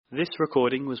This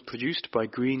recording was produced by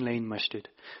Green Lane Masjid.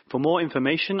 For more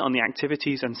information on the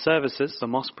activities and services the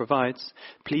mosque provides,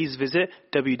 please visit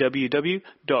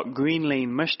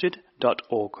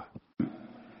www.greenlanemasjid.org.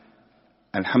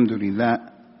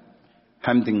 Alhamdulillah,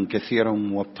 hamdan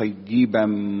kathiran wa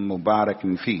tayyiban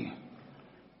mubarakan fih.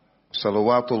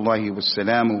 Salawatullahi wa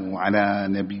salamu ala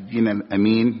nabiyyina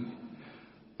al-amin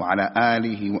wa ala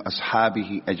alihi wa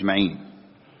ashabihi ajma'in.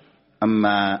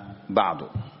 Amma ba'du.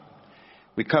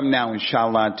 We come now,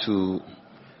 inshallah, to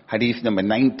hadith number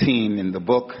 19 in the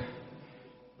book,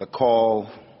 the call,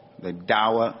 the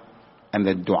da'wah, and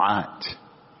the du'at.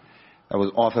 That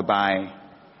was authored by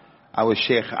our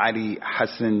Sheikh Ali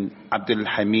Hassan Abdul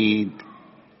Hamid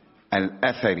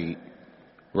Al-Athari,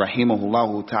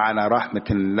 rahimahullah ta'ala,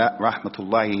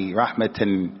 rahmatullahi,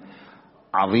 rahmatan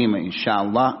azima,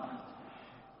 inshallah.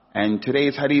 And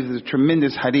today's hadith is a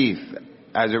tremendous hadith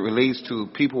as it relates to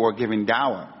people who are giving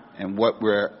da'wah and what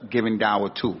we're giving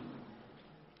da'wah to.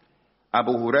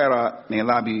 Abu Huraira, may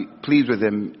Allah be pleased with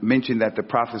him, mentioned that the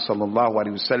Prophet sallallahu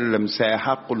alaihi wasallam said,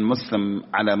 "Haqqul Muslim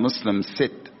ala Muslim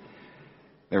sit."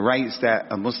 The rights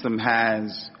that a Muslim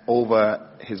has over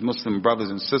his Muslim brothers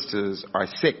and sisters are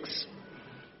 6.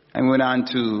 And went on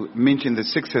to mention the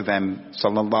 6 of them,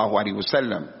 sallallahu alaihi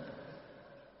wasallam.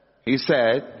 He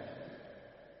said,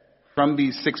 from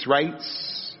these 6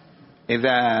 rights,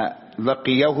 إِذَا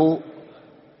لَقِيَهُ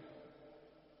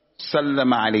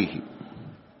سلم عليه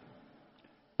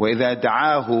وإذا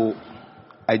دعاه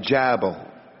أجابه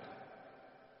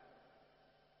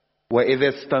وإذا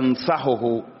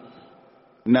استنصحه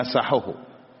نصحه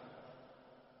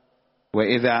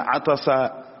وإذا عطس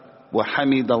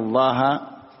وحمد الله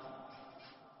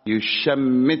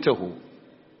يشمته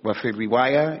وفي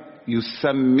الرواية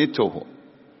يسمته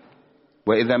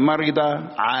وإذا مرض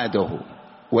عاده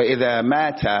وإذا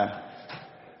مات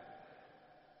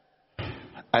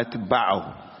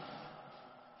atba'ahu.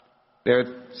 There are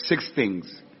 6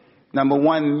 things. Number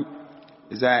 1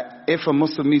 is that if a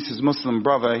Muslim meets his Muslim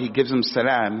brother, he gives him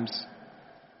salams.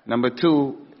 Number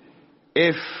 2,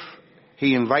 if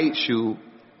he invites you,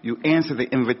 you answer the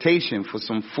invitation for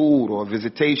some food or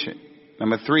visitation.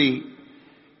 Number 3,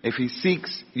 if he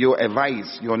seeks your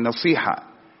advice, your nasiha,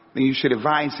 then you should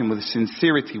advise him with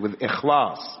sincerity, with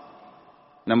ikhlas.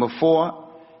 Number 4,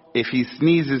 if he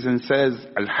sneezes and says,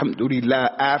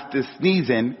 Alhamdulillah, after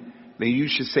sneezing, then you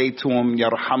should say to him,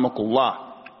 Yarhamakullah.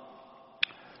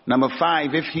 Number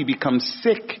 5, if he becomes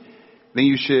sick, then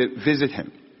you should visit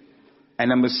him.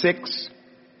 And number 6,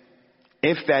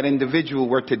 if that individual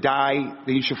were to die,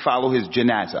 then you should follow his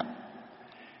janazah.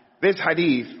 This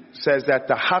hadith says that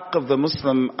the haqq of the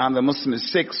Muslim on the Muslim is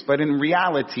 6, but in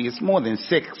reality it's more than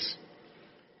 6.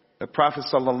 The Prophet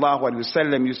sallallahu alaihi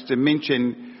wasallam used to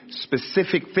mention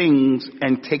specific things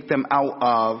and take them out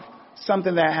of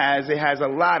something that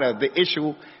the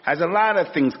issue has a lot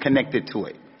of things connected to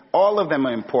it. All of them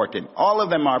are important. All of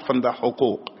them are from the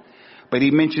huquq. But he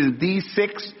mentions these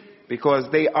 6 because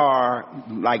they are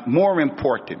like more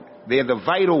important. They're the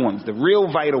vital ones, the real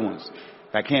vital ones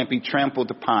that can't be trampled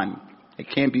upon. It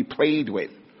can't be played with.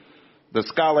 The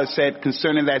scholar said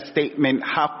concerning that statement,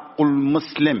 haqqul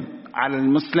Muslim.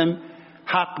 Al-Muslim,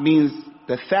 haq means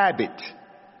the thabit,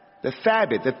 the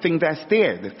thing that's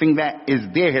there, the thing that is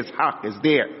there, his haq is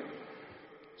there.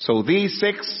 So these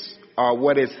 6 are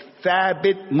what is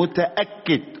thabit,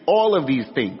 muta'akkid, all of these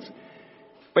things.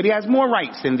 But he has more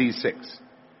rights than these 6.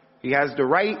 He has the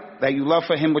right that you love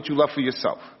for him what you love for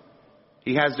yourself.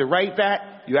 He has the right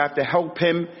that you have to help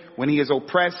him when he is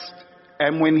oppressed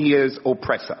and when he is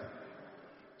oppressor.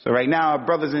 So right now, our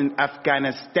brothers in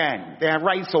Afghanistan, they have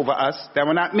rights over us that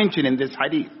were not mentioned in this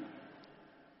hadith.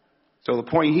 So the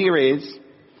point here is,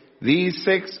 these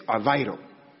 6 are vital.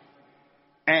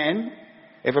 And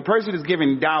if a person is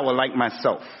giving da'wah like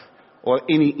myself, or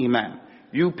any imam,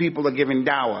 you people are giving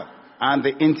da'wah on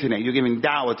the internet, you're giving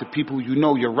da'wah to people you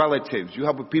know, your relatives, you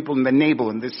help with people in the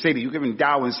neighborhood, in the city, you're giving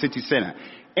da'wah in city center.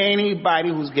 Anybody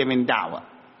who's giving da'wah.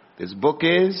 This book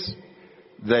is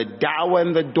the da'wah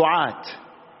and the du'at.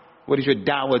 What is your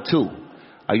da'wah to?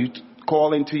 Are you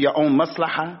calling to your own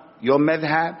maslahah, your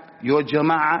madhab, your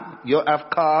jama'ah, your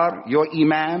afkar, your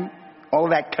imam, all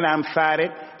that kalam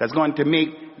farid that's going to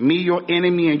make me your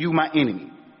enemy and you my enemy?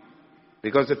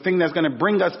 Because the thing that's going to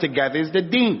bring us together is the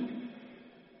deen.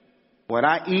 What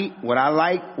I eat, what I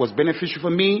like, what's beneficial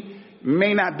for me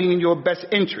may not be in your best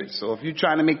interest. So if you're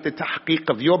trying to make the tahqiq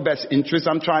of your best interest,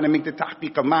 I'm trying to make the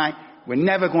tahqiq of mine, we're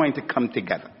never going to come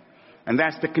together. And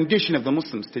that's the condition of the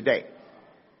Muslims today.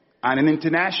 On an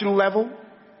international level,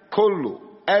 kullu,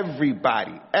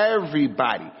 everybody,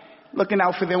 looking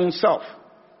out for their own self.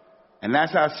 And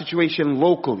that's our situation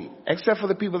locally, except for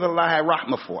the people that Allah had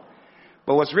rahmah for.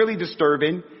 But what's really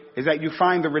disturbing is that you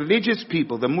find the religious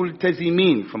people, the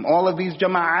multazimeen, from all of these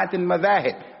jama'at and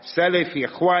madhahib, Salafi,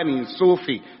 Ikhwani,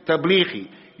 Sufi, Tablighi,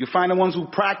 you find the ones who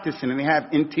practice it and they have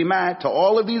intimat to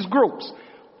all of these groups.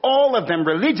 All of them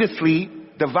religiously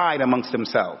divide amongst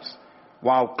themselves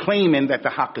while claiming that the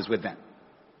haqq is with them.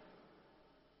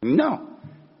 No.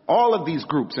 All of these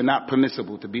groups are not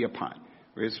permissible to be upon.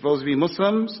 We're supposed to be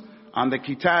Muslims on the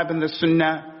kitab and the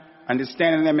sunnah,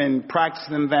 understanding them and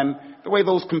practicing them the way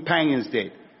those companions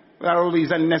did, without all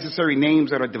these unnecessary names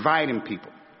that are dividing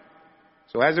people.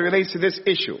 So as it relates to this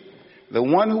issue, the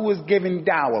one who was given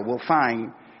da'wah will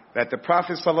find that the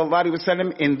Prophet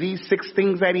ﷺ, in these 6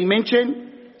 things that he mentioned,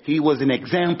 he was an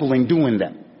example in doing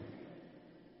them.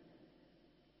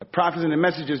 The prophets and the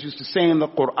messengers used to say in the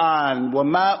Quran,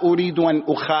 وَمَا أُرِيدُ أَنْ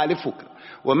أُخَالِفُكَ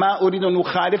وَمَا أُرِيدُ أَنْ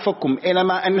أُخَالِفَكُمْ إِلَى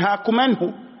مَا أَنْهَاكُمْ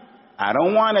عَنْهُ. I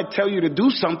don't want to tell you to do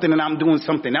something and I'm doing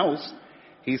something else.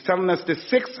 He's telling us the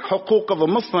 6 huquq of a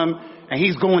Muslim and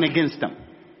he's going against them.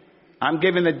 I'm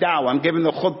giving the da'wah, I'm giving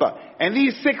the khutbah. And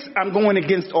these 6, I'm going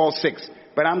against all 6.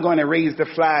 But I'm going to raise the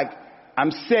flag.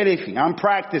 I'm Salafi, I'm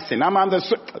practicing, I'm on the...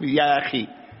 Ya akhi.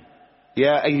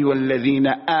 Ya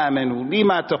ayyuhalladhina amanu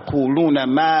lima taquluna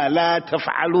ma la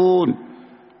taf'alun.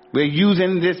 We're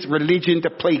using this religion to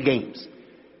play games.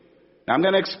 Now I'm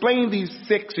going to explain these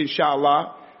 6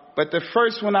 inshallah. But the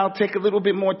first one I'll take a little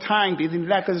bit more time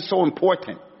because it's so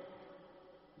important.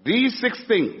 These 6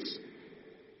 things.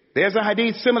 There's a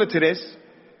hadith similar to this.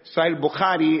 Sahih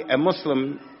Bukhari and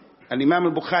Muslim. And Imam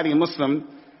al-Bukhari and Muslim.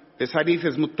 This hadith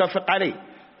is muttafaq alayh.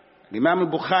 Imam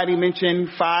al-Bukhari mentioned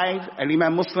 5 and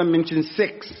Imam Muslim mentioned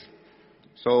 6.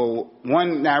 So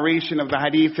one narration of the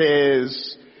hadith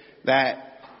is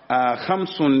that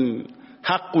khamsun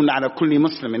haqqun ala kulli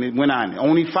Muslim, and it went on.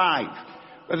 Only 5.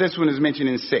 But this one is mentioned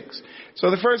in 6. So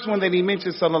the first one that he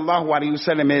mentions, sallallahu alayhi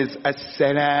wasallam, is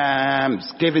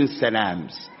as-salams, giving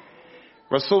salams.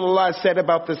 Rasulullah said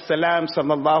about the salam,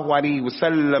 sallallahu alayhi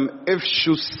wasallam,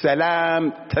 ifshu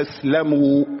salam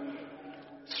taslamu.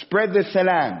 Spread the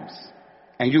salams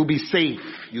and you'll be safe.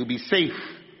 You'll be safe.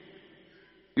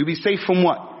 You'll be safe from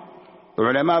what? The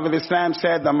ulama of Islam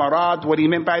said the marad, what he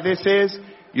meant by this is,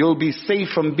 you'll be safe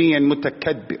from being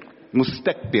mutakabbir,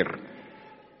 mustakbir.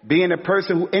 Being a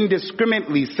person who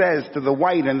indiscriminately says to the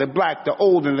white and the black, the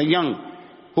old and the young,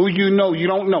 who you know, you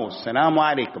don't know, Salaamu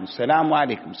Alaikum, Salaamu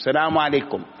Alaikum, Salaamu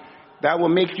Alaikum. That will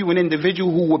make you an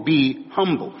individual who will be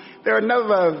humble. There are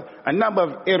a number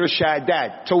of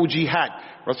irshadat, tawjihat.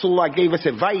 Rasulullah gave us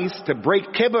advice to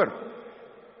break kibr,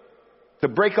 to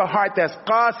break a heart that's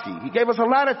qasi. He gave us a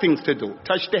lot of things to do.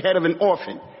 Touch the head of an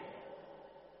orphan.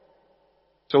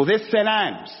 So this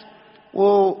salams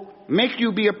will make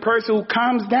you be a person who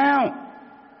calms down.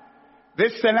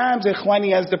 This salams,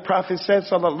 ikhwani, as the Prophet said,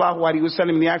 sallallahu alayhi wa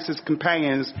sallam, he asked his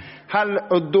companions, هَلْ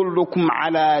أُدُلُّكُمْ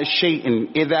عَلَى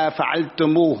شَيْءٍ إِذَا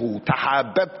فَعَلْتُمُوهُ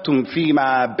تَحَابَبْتُمْ فِي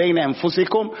مَا بَيْنَ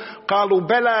أَنفُسِكُمْ قَالُوا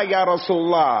بَلَى يَا رَسُولَ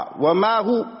اللَّهِ وَمَا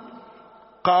هُ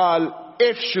قَالْ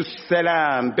إِفْشُوا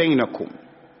السَّلَامَ بَيْنَكُمْ.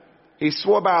 He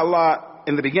swore by Allah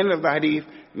in the beginning of the hadith,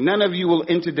 none of you will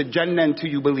enter the Jannah until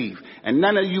you believe. And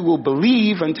none of you will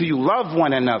believe until you love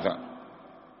one another.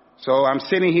 So I'm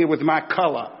sitting here with my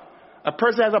color. A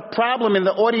person has a problem in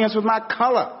the audience with my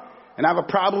color. And I have a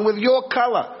problem with your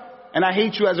color. And I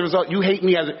hate you as a result. You hate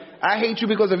me I hate you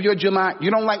because of your jama'at.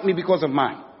 You don't like me because of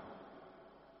mine.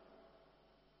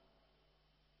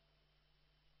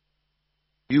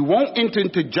 You won't enter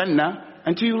into Jannah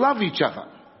until you love each other.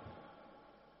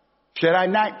 Should I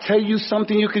not tell you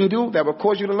something you can do that will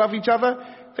cause you to love each other?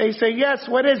 They say, yes,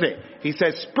 what is it? He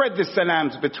says, spread the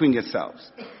salams between yourselves.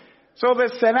 So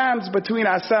the salams between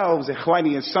ourselves,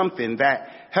 ikhwani, is something that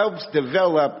helps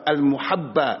develop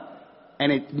al-muhabba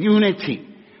and unity.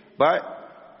 But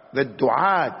the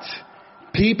du'at,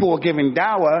 people giving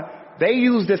dawah, they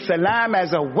use the salam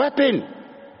as a weapon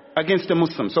against the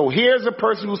Muslims. So here's a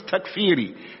person who's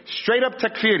takfiri, straight up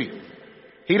takfiri.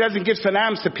 He doesn't give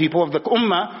salams to people of the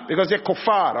ummah because they're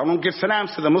kuffar. I don't give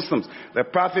salams to the Muslims. The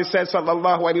Prophet says,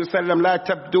 sallallahu alayhi wa sallam, la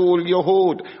tabdul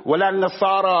yahud wala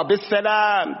nasara bis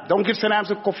salam. Don't give salams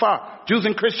to kuffar, Jews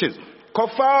and Christians.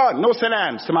 Kuffar, no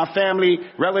salams to my family,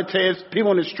 relatives,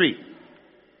 people in the street.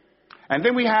 And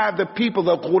then we have the people,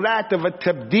 the ghulat of a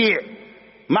tabdi'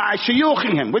 ma'a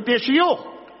shuyukhihim, with their shuyukh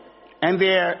and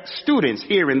their students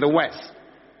here in the West.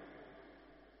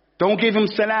 Don't give him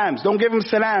salams. Don't give him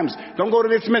salams. Don't go to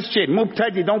this masjid.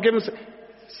 Mubtadi. Don't give him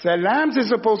salams. Is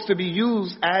supposed to be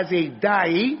used as a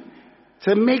da'i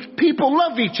to make people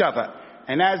love each other.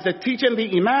 And as the teacher and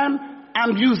the imam,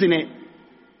 I'm using it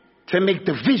to make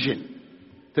division,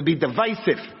 to be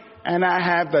divisive, and I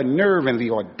have the nerve and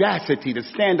the audacity to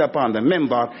stand up on the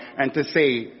minbar and to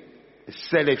say,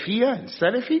 Salafiyya and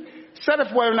Salafi?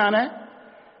 Salaf wa nana.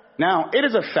 Now, it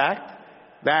is a fact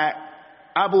that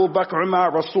Abu Bakr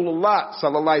Umar Rasulullah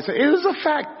sallallahu alaihi wasallam, it is a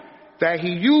fact that he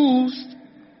used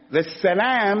the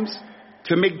salams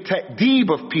to make ta'deeb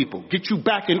of people, get you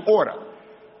back in order.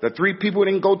 The 3 people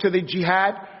didn't go to the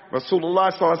jihad,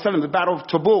 Rasulullah sallallahu alaihi wasallam, the battle of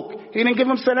Tabuk, he didn't give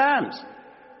them salams.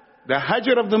 The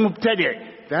hajr of the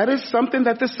mubtadi', that is something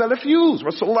that the Salaf used.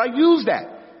 Rasulullah used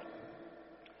that.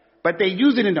 But they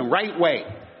use it in the right way.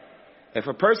 If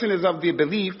a person is of the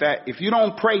belief that if you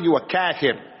don't pray, you are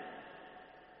kafir.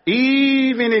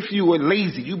 Even if you are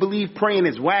lazy, you believe praying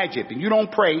is wajib, and you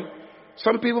don't pray,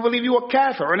 some people believe you are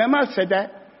kafir. Ulama said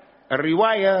that. A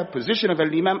riwayah, position of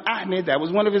Imam Ahmed, that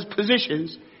was one of his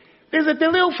positions. There's a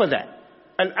dalil for that.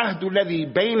 Al-ahdu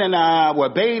alladhi baynana wa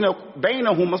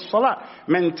baynahum as-salah.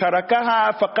 Man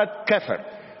tarakaha faqad kafar.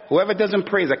 Whoever doesn't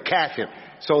pray is a kafir.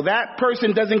 So that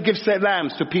person doesn't give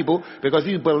salams to people because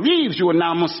he believes you are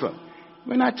now Muslim.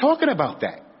 We're not talking about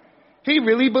that. He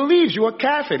really believes you are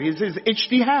kafir. It's his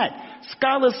ijtihad.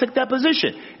 Scholars took that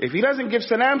position. If he doesn't give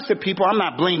salams to people, I'm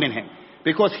not blaming him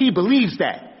because he believes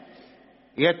that.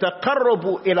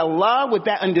 Yataqarrabu ila Allah with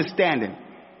that understanding.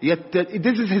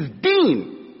 This is his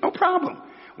deen. No problem.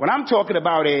 What I'm talking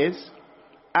about is,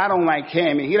 I don't like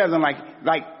him and he doesn't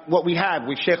like what we have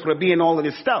with Sheikh Rabi and all of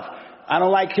this stuff. I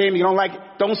don't like him, you don't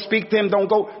like, don't speak to him, don't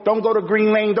go to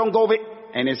Green Lane, don't go over it.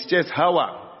 And it's just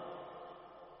hawa.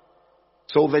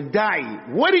 So the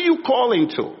da'i, what are you calling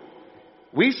to?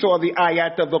 We saw the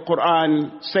ayat of the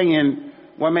Quran saying,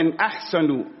 وَمَنْ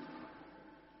أَحْسَنُ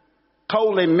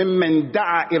قَوْلٍ مِّمَّنْ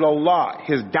دَعَى إِلَى اللَّهِ.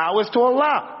 His da'wah is to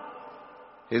Allah.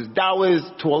 His da'wah is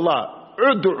to Allah.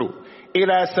 اُدْعُ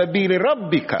إِلَى سَبِيلِ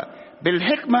رَبِّكَ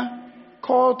بِالْحِكْمَةِ.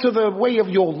 Call to the way of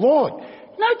your Lord.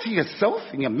 Not to yourself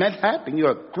and your madhab and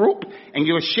your group and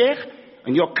your sheikh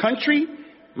and your country.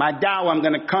 My da'wah, I'm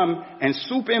going to come and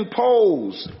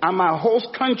superimpose on my host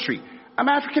country. I'm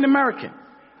African American.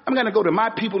 I'm going to go to my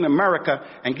people in America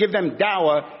and give them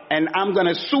da'wah, and I'm going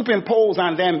to superimpose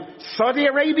on them Saudi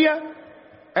Arabia.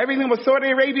 Everything with Saudi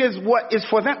Arabia is what is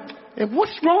for them. And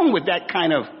what's wrong with that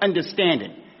kind of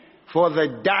understanding? For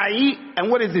the da'i, and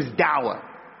what is this da'wah?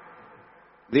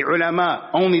 The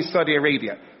ulama, only Saudi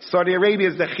Arabia. Saudi Arabia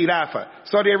is the khilafah.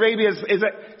 Saudi Arabia is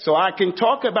so I can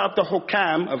talk about the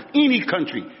hukam of any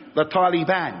country, the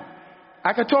Taliban.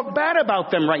 I can talk bad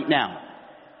about them right now.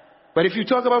 But if you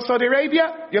talk about Saudi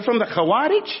Arabia, you're from the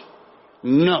Khawarij?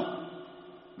 No.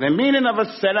 The meaning of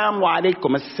assalamu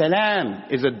alaikum,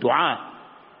 assalam, is a dua.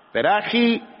 That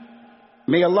akhi,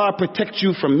 may Allah protect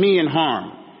you from me and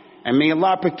harm. And may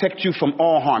Allah protect you from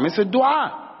all harm. It's a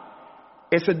dua.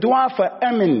 It's a dua for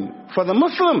amin, for the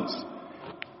Muslims.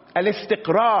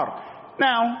 Al-istiqrar.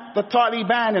 Now, the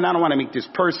Taliban, and I don't want to make this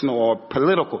personal or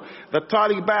political, the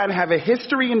Taliban have a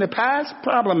history in the past,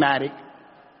 problematic.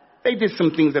 They did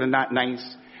some things that are not nice.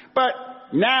 But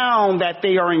now that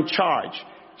they are in charge,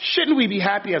 shouldn't we be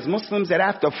happy as Muslims that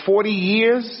after 40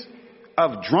 years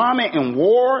of drama and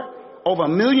war, over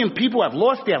 1 million people have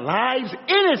lost their lives,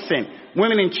 innocent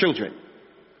women and children.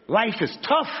 Life is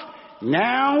tough.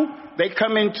 Now they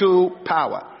come into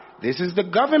power. This is the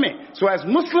government. So as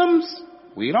Muslims,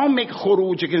 we don't make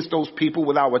khuruj against those people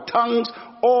with our tongues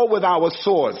or with our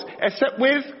swords, except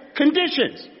with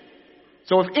conditions.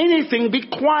 So if anything, be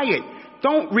quiet.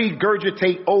 Don't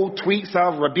regurgitate old tweets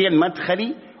of Rabi'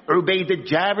 al-Madkhali, Ubayd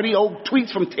al-Jabri, old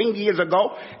tweets from 10 years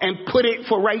ago, and put it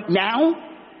for right now.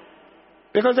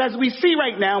 Because as we see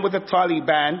right now with the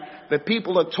Taliban, the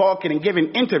people are talking and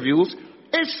giving interviews,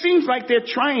 it seems like they're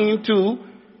trying to,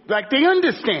 like they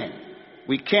understand.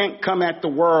 We can't come at the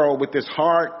world with this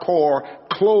hardcore,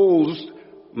 closed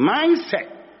mindset.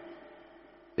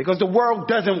 Because the world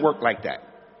doesn't work like that.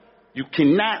 You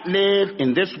cannot live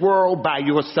in this world by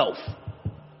yourself.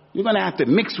 You're going to have to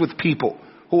mix with people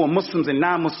who are Muslims and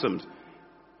non-Muslims.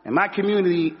 In my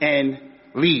community in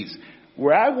Leeds,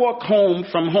 where I walk home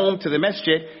from home to the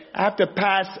masjid, I have to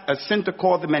pass a center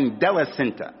called the Mandela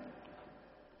Center.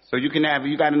 So you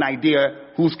got an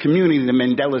idea whose community the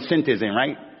Mandela Center is in,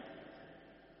 right?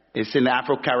 It's in the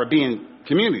Afro-Caribbean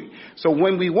community. So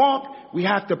when we walk, we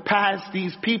have to pass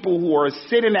these people who are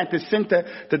sitting at the center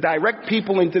to direct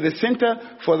people into the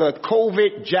center for the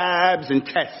COVID jabs and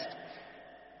tests.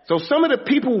 So some of the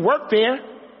people who work there,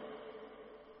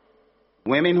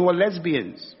 women who are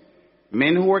lesbians,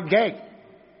 men who are gay,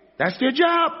 that's their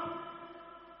job.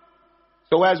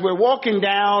 So as we're walking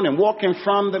down and walking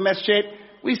from the masjid,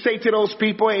 we say to those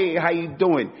people, hey, how you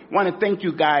doing? I want to thank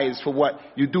you guys for what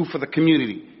you do for the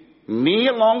community. Me,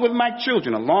 along with my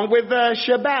children, along with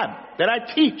Shabab, that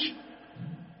I teach.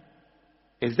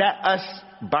 Is that us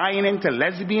buying into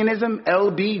lesbianism,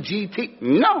 LBGT?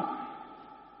 No.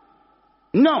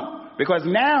 No. Because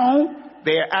now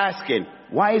they're asking,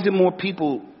 why is there more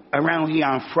people around here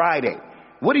on Friday?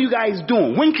 What are you guys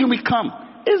doing? When can we come?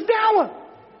 It's dawah.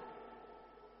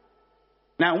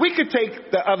 Now we could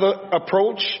take the other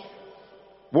approach,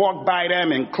 walk by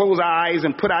them and close our eyes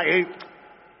and put our...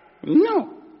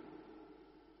 No.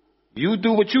 You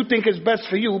do what you think is best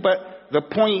for you, but the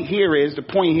point here is,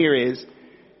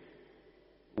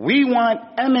 we want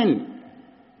aman,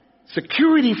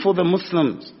 security for the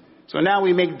Muslims. So now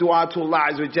we make dua to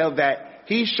Allah Azza wa Jal that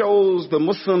He shows the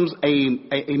Muslims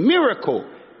a miracle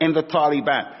in the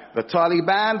Taliban. The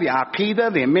Taliban, the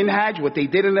Aqidah, their minhaj, what they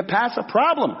did in the past, a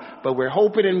problem. But we're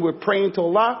hoping and we're praying to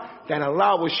Allah that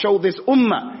Allah will show this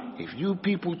ummah. If you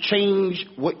people change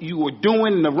what you are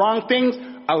doing, the wrong things,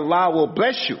 Allah will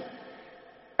bless you.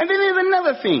 And then there's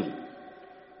another thing.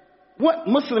 What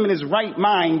Muslim in his right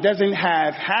mind doesn't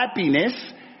have happiness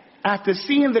after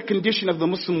seeing the condition of the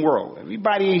Muslim world?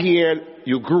 Everybody here,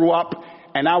 you grew up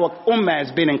and our ummah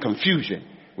has been in confusion.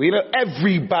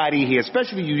 Everybody here,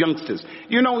 especially you youngsters,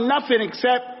 you know nothing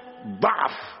except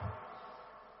baf.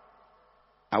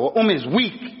 Our ummah is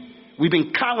weak. We've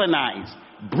been colonized,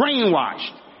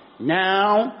 brainwashed.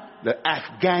 Now the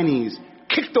Afghanis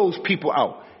kick those people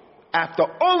out. After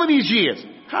all of these years,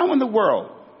 how in the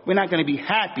world we're not going to be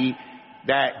happy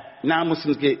that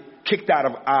non-Muslims get kicked out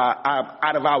of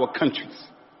our countries?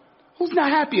 Who's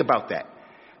not happy about that?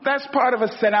 That's part of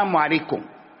Assalamu alaikum.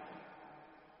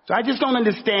 So I just don't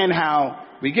understand how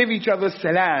we give each other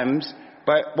salams,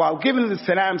 but while giving the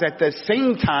salams at the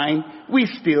same time, we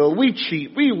steal, we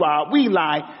cheat, we rob, we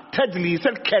lie, tajlis,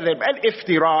 al-kadhib,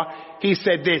 al-iftira. He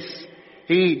said this.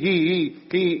 He's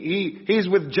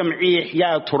with Jam'iyyah Ihya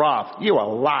al-Turaf. You're a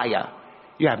liar.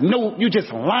 You're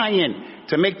just lying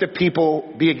to make the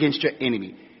people be against your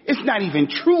enemy. It's not even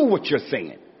true what you're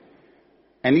saying.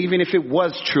 And even if it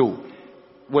was true,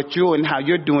 what you and how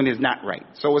you're doing is not right.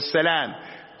 So salam.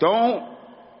 Don't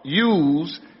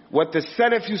use what the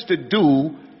Salaf used to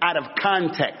do out of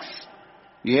context.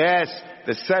 Yes,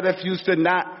 the Salaf used to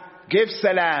not give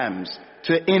salams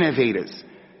to innovators.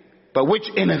 But which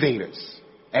innovators?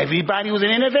 Everybody was an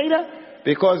innovator?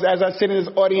 Because as I said in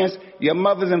this audience, your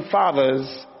mothers and fathers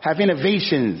have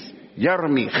innovations.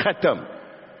 Yarmi, khatam.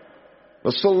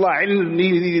 Rasulullah,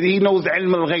 he knows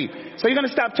ilm al-ghayb. So you're going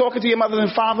to stop talking to your mothers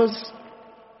and fathers?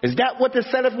 Is that what the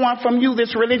Salaf want from you,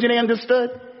 this religion they understood?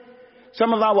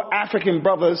 Some of our African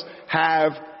brothers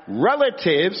have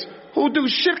relatives who do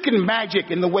shirk and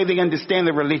magic in the way they understand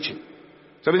the religion.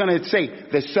 So we're going to say,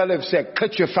 the Salaf said,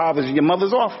 cut your fathers and your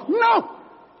mothers off. No.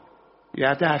 You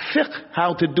have to have fiqh,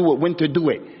 how to do it, when to do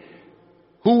it.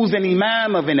 Who's an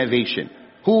imam of innovation?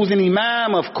 Who's an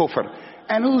imam of kufr?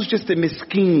 And who's just a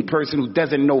miskeen person who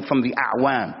doesn't know from the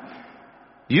awam?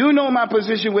 You know my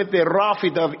position with the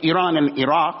Rafid of Iran and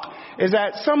Iraq is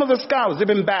that some of the scholars,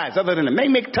 Ibn Baz, other than them, they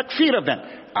make takfir of them.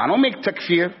 I don't make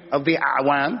takfir of the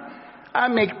awam. I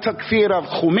make takfir of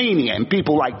Khomeini and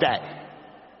people like that.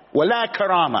 Wala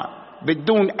karama.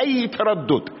 Bidun ay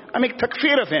taraddud. I make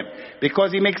takfir of him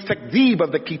because he makes takdeeb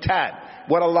of the kitab.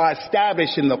 What Allah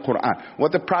established in the Quran.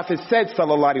 What the Prophet said,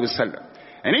 sallallahu alaihi wasallam.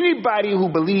 And anybody who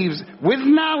believes with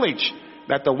knowledge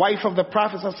that the wife of the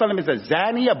Prophet sallallahu alaihi wasallam is a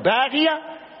zaniya,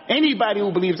 baghiya, anybody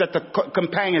who believes that the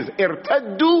companions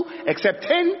irtaddu, except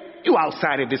 10, you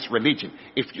outside of this religion.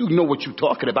 If you know what you're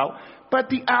talking about. But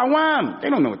the awam, they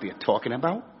don't know what they're talking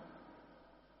about.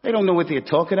 They don't know what they're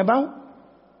talking about.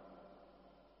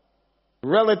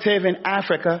 Relative in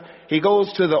Africa, he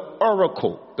goes to the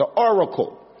oracle. The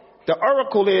oracle. The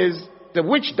oracle is the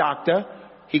witch doctor.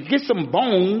 He gets some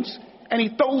bones and he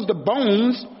throws the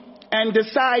bones and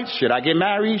decides, should I get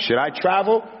married? Should I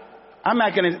travel? I'm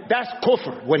not going to, that's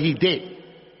kufr, what he did.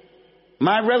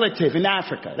 My relative in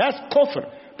Africa, that's kufr.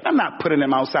 But I'm not putting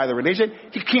him outside the religion.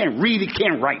 He can't read, he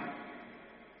can't write.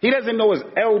 He doesn't know his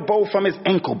elbow from his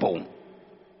ankle bone.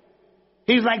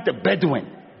 He's like the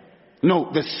Bedouin.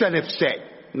 No, the Salaf said.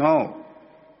 No.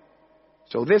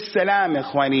 So this salam,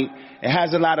 ikhwani, it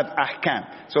has a lot of ahkam.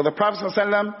 So the Prophet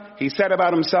ﷺ, he said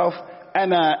about himself,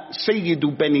 Ana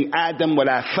sayyidu bani Adam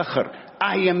wala fakhr.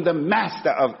 I am the master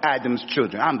of Adam's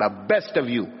children. I'm the best of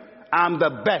you. I'm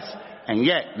the best. And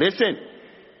yet, listen,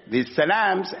 these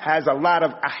salams has a lot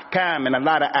of ahkam and a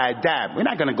lot of adab. We're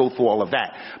not going to go through all of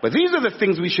that. But these are the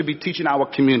things we should be teaching our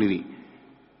community.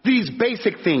 These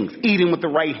basic things, eating with the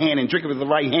right hand and drinking with the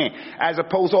right hand, as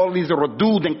opposed to all these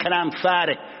radud and kalam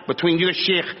farik between your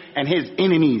sheikh and his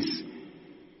enemies.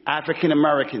 African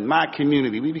American, my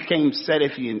community, we became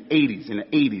Salafi in the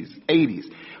 80s.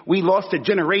 We lost a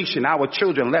generation. Our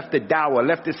children left the Dawah,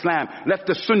 left Islam, left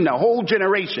the Sunnah, whole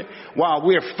generation, while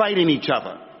we're fighting each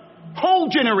other. Whole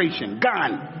generation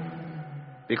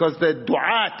gone. Because the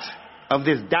du'at of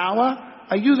this Dawah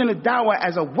are using the Dawah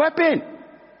as a weapon.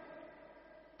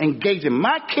 Engaging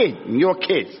my kid and your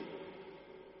kids.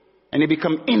 And they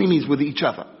become enemies with each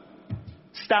other.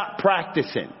 Stop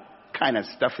practicing. What kind of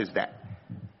stuff is that?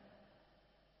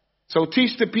 So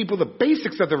teach the people the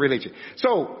basics of the religion.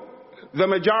 So the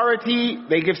majority,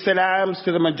 they give salams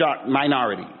to the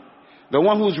minority. The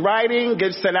one who's riding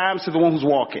gives salams to the one who's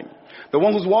walking. The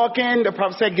one who's walking, the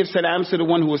Prophet said, gives salams to the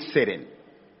one who is sitting.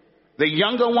 The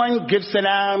younger one gives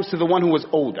salams to the one who is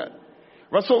older.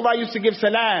 Rasulullah used to give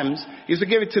salams. He used to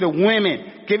give it to the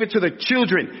women, give it to the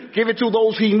children, give it to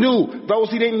those he knew, those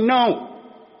he didn't know.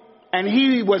 And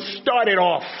he was started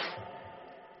off.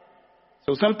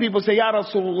 So some people say, Ya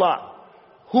Rasulullah,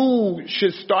 who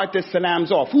should start the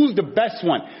salams off? Who's the best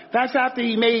one? That's after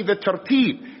he made the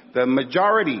tartib. The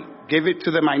majority give it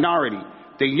to the minority.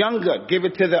 The younger give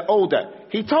it to the older.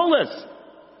 He told us,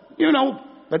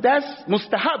 but that's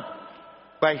mustahab.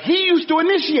 But he used to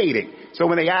initiate it. So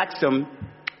when they asked him,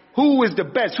 who is the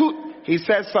best? He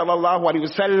said, sallallahu alaihi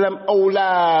wasallam,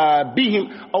 awla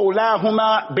bihim,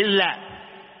 awlahuma billah.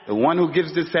 The one who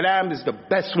gives the salam is the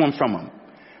best one from him.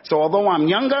 So although I'm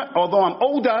younger, although I'm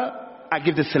older, I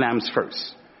give the salams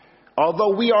first.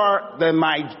 Although we are the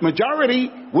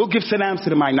majority, we'll give salams to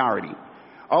the minority.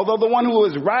 Although the one who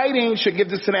is riding should give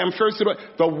the salam first to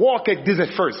the walker does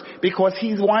it first. Because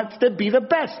he wants to be the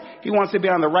best. He wants to be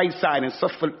on the right side in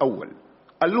Saf al-Awwal.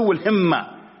 Alu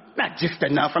al-Himma. Not just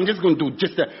enough. I'm just going to do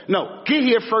no. Get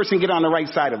here first and get on the right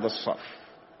side of the Saf.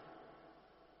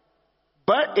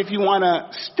 But if you want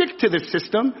to stick to the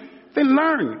system, then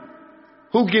learn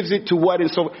who gives it to what and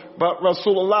so. But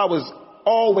Rasulullah was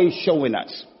always showing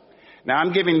us. Now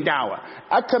I'm giving dawah.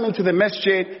 I come into the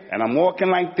masjid and I'm walking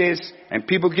like this and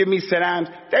people give me salams.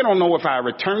 They don't know if I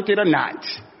returned it or not.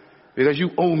 Because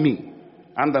you owe me.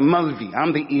 I'm the Malvi.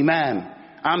 I'm the Imam.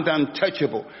 I'm the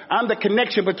untouchable. I'm the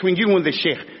connection between you and the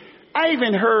Sheikh. I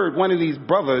even heard one of these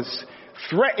brothers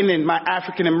threatening my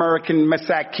African American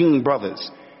Masakin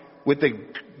brothers with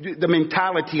the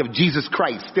mentality of Jesus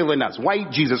Christ still in us.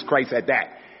 White Jesus Christ at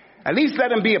that. At least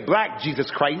let him be a black Jesus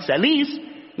Christ. At least.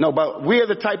 No, but we're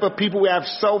the type of people who have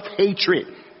self-hatred.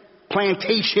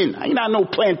 Plantation. I ain't not no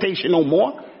plantation no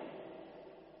more.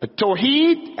 A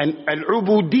Tawheed and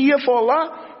al-Ubudiyyah for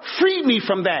Allah freed me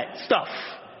from that stuff.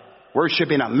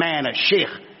 Worshipping a man, a sheikh.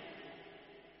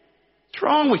 What's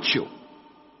wrong with you?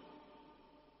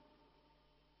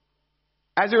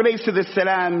 As it relates to the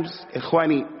salams,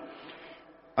 ikhwani,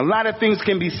 a lot of things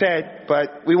can be said,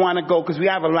 but we want to go because we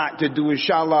have a lot to do,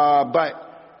 inshallah. But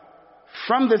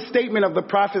from the statement of the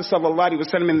Prophet sallallahu alaihi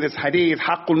wasallam in this hadith,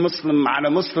 haqqul muslim ala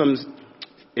muslims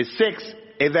is 6.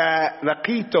 إذا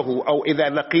لقيته أو إذا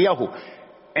لقيه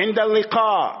عند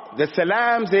اللقاء. The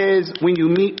salams is when you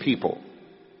meet people.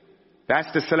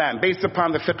 That's the salam based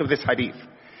upon the fiqh of this hadith.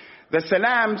 The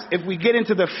salams, if we get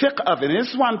into the fiqh of it, and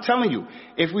this is what I'm telling you,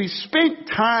 if we spent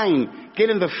time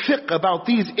getting the fiqh about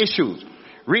these issues,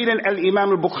 reading Al-Imam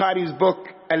al-Bukhari's book,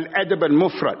 Al-Adab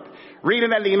al-Mufrad,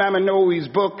 reading Al-Imam al-Nawawi's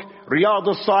book, Riyadh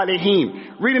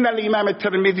al-Salihin, reading Al-Imam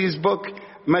al-Tirmidhi's book,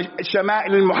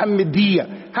 Shama'il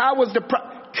al-Muhammadiyya. How was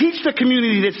teach the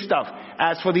community this stuff.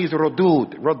 As for these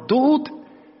radud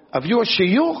of your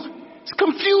shayukh, it's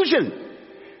confusion.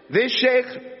 This sheikh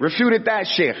refuted that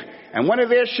sheikh. And one of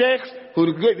their sheikhs,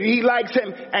 he likes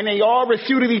him, and they all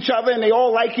refuted each other, and they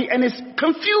all like it, and it's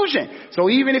confusion. So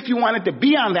even if you wanted to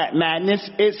be on that madness,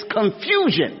 it's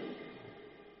confusion.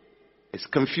 It's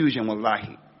confusion,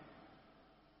 wallahi.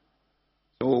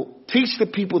 So teach the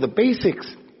people the basics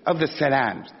of the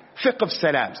salams, fiqh of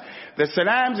salams. The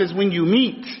salams is when you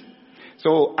meet.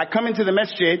 So I come into the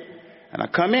masjid, and I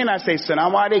come in, I say,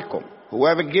 Assalamu alaikum.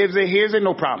 Whoever gives it, hears it,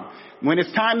 no problem. When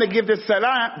it's time to give the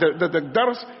salam, the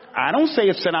dars, I don't say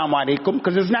Assalamu alaikum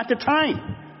because it's not the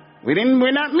time.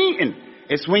 We're not meeting.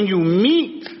 It's when you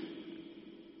meet.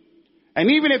 And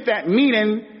even if that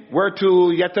meeting were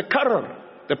to yatakarrar,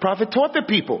 the Prophet taught the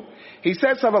people. He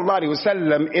said, sallallahu alayhi wa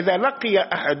sallam, إِذَا لَقِيَ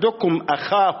أَحَدُكُمْ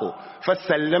أَخَاهُ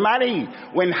فَسَلَّمْ عَلَيْهِ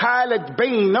وَإِنْ حَالَتْ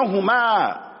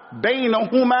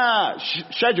بَيْنَهُمَا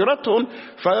شَجْرَةٌ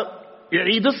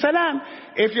فَيَعِيدُ السَّلَامِ.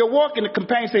 If you're walking, the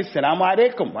companion says, Assalamu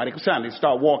alaikum, wa alaikum salam. They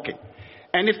start walking.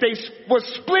 And if they were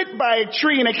split by a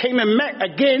tree and they came and met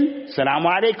again, Assalamu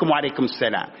alaikum, wa alaikum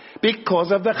salam.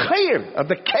 Because of the khair, of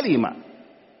the kalima.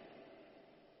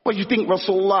 What do you think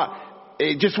Rasulullah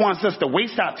just wants us to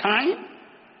waste our time?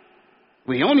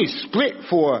 We only split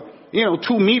for,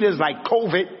 2 meters like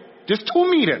COVID. Just 2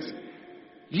 meters.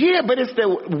 Yeah, but it's the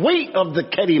weight of the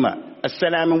kalima,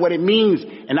 as-salam, and what it means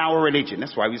in our religion.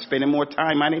 That's why we're spending more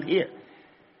time on it here.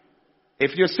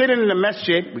 If you're sitting in the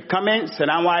masjid, we come in,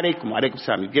 salam alaikum, alaikum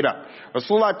salam, you get up.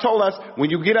 Rasulullah told us, when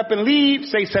you get up and leave,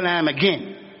 say salam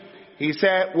again. He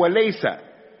said, وَلَيْسَ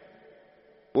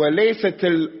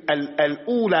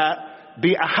الْأُولَى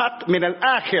بِأَحَقْ مِنَ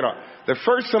الْآخِرَةِ. The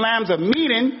first salams of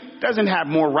meeting doesn't have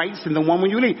more rights than the one when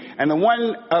you leave. And the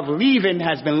one of leaving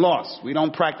has been lost. We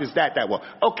don't practice that well.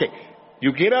 Okay,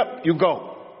 you get up, you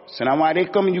go. Salam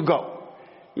alaikum, and you go.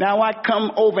 Now I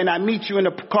come over and I meet you in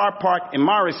the car park in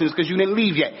Morrison's because you didn't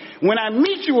leave yet. When I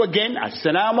meet you again,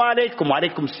 assalamu alaikum,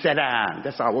 alaikum salam.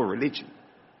 That's our religion.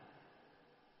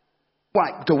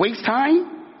 What, to waste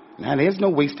time? Now there's no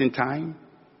wasting time.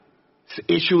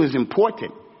 This issue is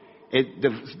important. It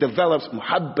develops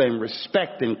muhabba and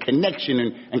respect and connection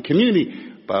and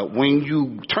community. But when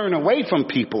you turn away from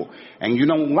people and you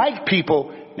don't like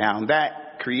people, now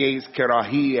that creates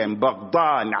karahi and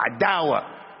baghdad and adawa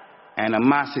and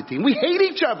animosity. We hate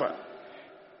each other.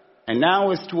 And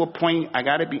now it's to a point, I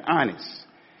got to be honest.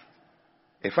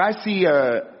 If I see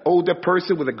an older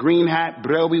person with a green hat,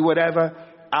 Braille, whatever,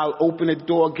 I'll open the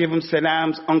door, give him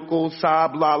salams, uncle,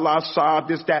 saab, la la, saab,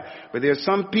 this, that. But there's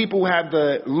some people who have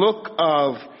the look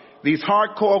of these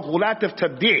hardcore ghulat of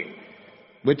tabdi'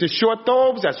 with the short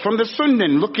thobes, that's from the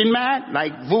Sundan, looking mad,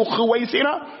 like Vu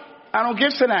Khuwaisira. I don't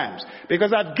give salams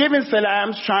because I've given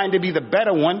salams trying to be the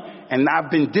better one, and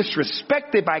I've been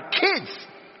disrespected by kids.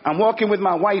 I'm walking with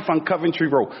my wife on Coventry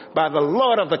Road by the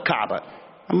Lord of the Kaaba.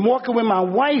 I'm walking with my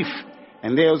wife,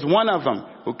 and there was one of them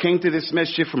who came to this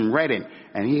masjid from Reading,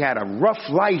 and he had a rough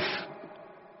life,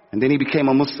 and then he became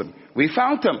a Muslim. We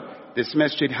found him. This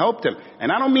masjid helped him.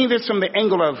 And I don't mean this from the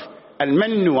angle of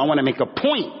al-mannu. I want to make a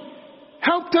point.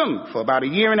 Helped him for about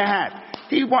 1.5 years.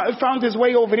 He found his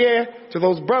way over there to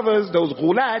those brothers, those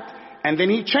ghulat, and then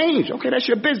he changed. Okay, that's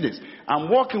your business. I'm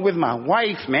walking with my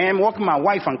wife, man. Walking with my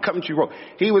wife on Coventry Road.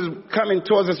 He was coming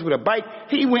towards us with a bike.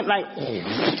 He went like,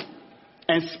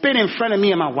 and spit in front of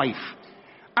me and my wife.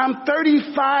 I'm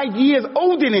 35 years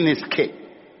older than this kid.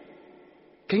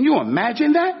 Can you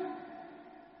imagine that?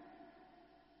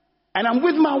 And I'm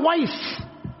with my wife.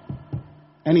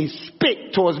 And he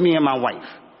spit towards me and my wife.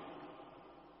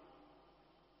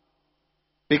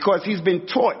 Because he's been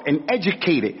taught and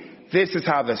educated. This is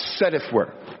how the Salaf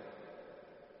work.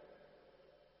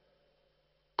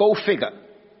 Go figure.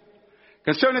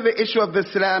 Concerning the issue of the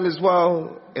salam as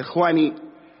well, Ikhwani,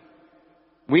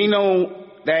 we know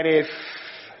that if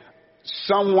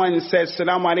someone says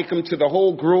salam alaikum to the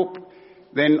whole group,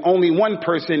 then only one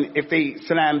person, if they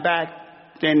salam back,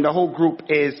 then the whole group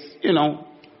is,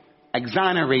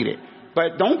 exonerated.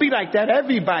 But don't be like that.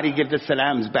 Everybody give the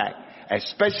salams back,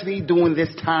 especially during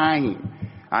this time.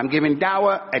 I'm giving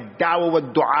dawah, a dawah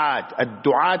with du'at, a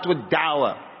du'at with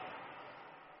dawah.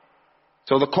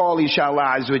 So the call,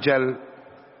 inshallah, azza wa jal,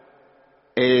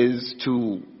 is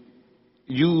to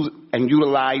use and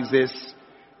utilize this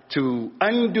to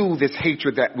undo this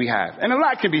hatred that we have. And a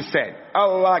lot can be said. A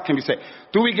lot can be said.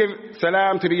 Do we give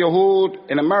salam to the Yahud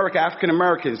in America, African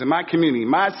Americans, in my community?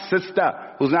 My sister,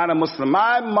 who's not a Muslim,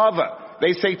 my mother,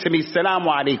 they say to me, Salamu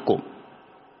alaikum.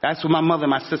 That's what my mother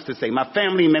and my sister say. My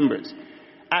family members.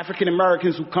 African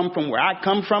Americans who come from where I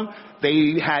come from,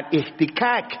 they had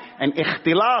ihtikak and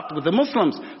ikhtilat with the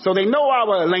Muslims. So they know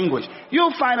our language.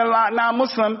 You'll find a lot now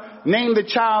Muslim name the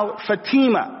child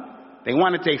Fatima. They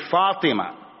want to take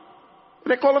Fatima.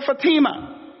 They call her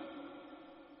Fatima.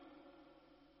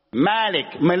 Malik,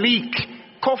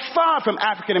 kuffar from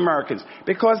African Americans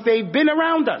because they've been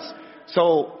around us.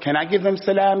 So can I give them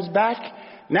salams back?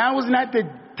 Now is not the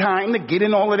time to get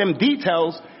in all of them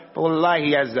details. But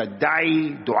wallahi, as a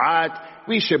da'i, du'at,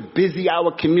 we should busy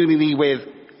our community with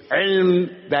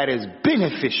ilm that is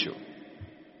beneficial.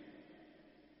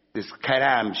 This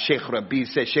kalam, Sheikh Rabi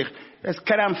said, that's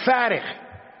kalam farigh.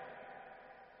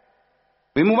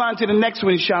 We move on to the next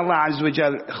one, inshallah, azza wa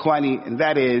jal, ikhwani, and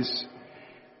that is,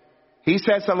 he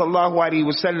said, sallallahu alaihi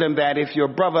wasallam, that if your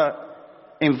brother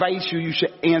invites you, you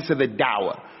should answer the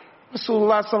da'wah.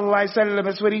 Rasulullah sallallahu alaihi wasallam,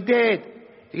 that's what he did.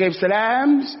 He gave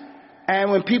salams,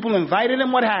 and when people invited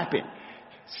him, what happened?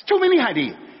 It's too many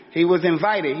hadith. He was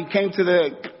invited. He came to the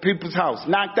people's house,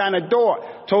 knocked on a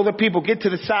door, told the people, get to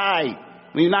the side.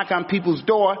 When you knock on people's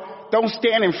door, don't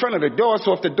stand in front of the door.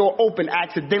 So if the door opened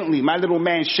accidentally, my little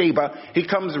man Sheba, he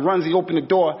comes and runs, he opens the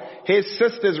door. His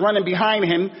sister's running behind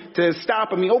him to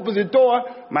stop him. He opens the door.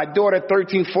 My daughter,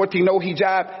 13, 14, no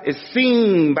hijab, is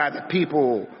seen by the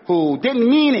people who didn't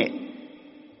mean it.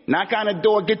 Knock on the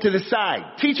door, get to the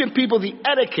side. Teaching people the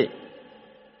etiquette.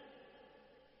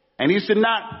 And he used to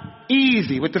knock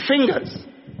easy with the fingers.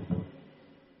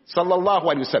 Sallallahu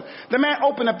alayhi wa sallam. The man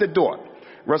opened up the door.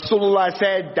 Rasulullah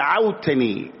said,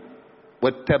 Da'awtani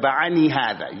wattaba'ani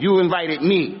hadha. You invited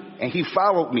me and he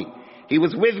followed me. He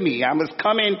was with me. I was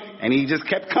coming and he just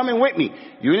kept coming with me.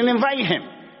 You didn't invite him.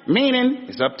 Meaning,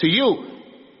 it's up to you.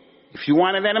 If you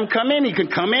want to let him come in, he can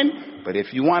come in. But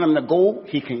if you want him to go,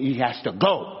 he has to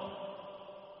go.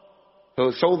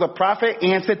 So the Prophet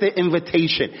answered the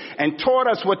invitation and taught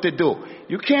us what to do.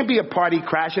 You can't be a party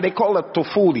crasher. They call it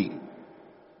tufuli.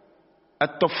 A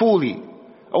tufuli.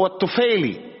 Or a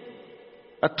tufeli.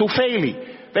 A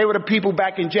tufeli. They were the people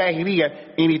back in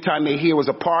Jahiliyyah. Anytime they hear was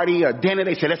a party, a dinner,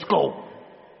 they say, let's go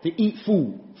to eat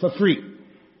food for free.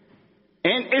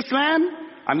 In Islam,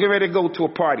 I'm getting ready to go to a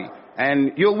party.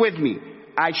 And you're with me.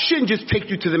 I shouldn't just take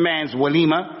you to the man's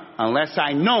walima unless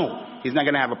I know he's not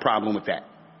going to have a problem with that.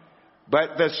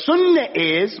 But the sunnah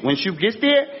is, once you get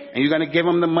there, and you're going to give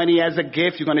him the money as a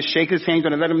gift, you're going to shake his hand, you're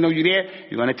going to let him know you're there,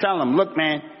 you're going to tell him, look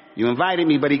man, you invited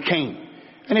me, but he came.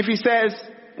 And if he says,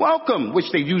 welcome,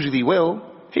 which they usually will,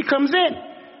 he comes in.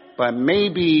 But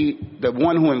maybe the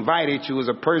one who invited you is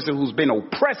a person who's been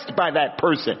oppressed by that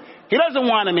person. He doesn't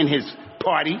want him in his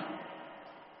party.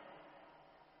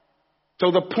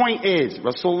 So the point is,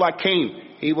 Rasulullah came.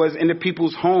 He was in the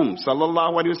people's home,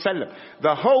 sallallahu alaihi wasallam.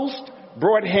 The host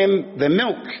brought him the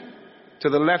milk. To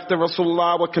the left of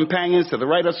Rasulullah were companions, to the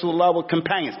right of Rasulullah were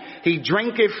companions. He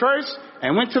drank it first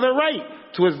and went to the right.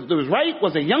 To his right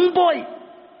was a young boy,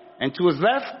 and to his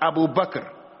left, Abu Bakr.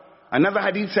 Another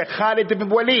hadith said, Khalid ibn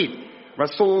Walid.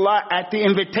 Rasulullah at the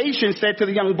invitation said to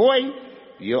the young boy,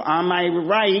 you're on my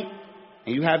right,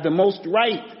 and you have the most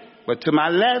right. But to my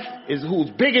left is who's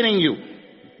bigger than you.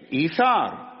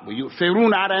 Ithar.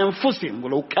 وَيُؤْثِرُونَ عَلَى أَنفُسِهِمْ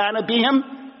وَلَوْ كَانَ بِهِمْ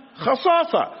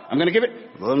خَصَاصَةٌ. I'm going to give it.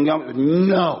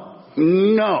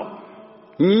 No.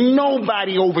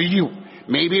 Nobody over you.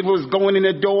 Maybe if it was going in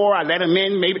the door, I let him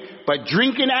in, maybe. But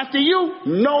drinking after you,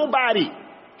 nobody.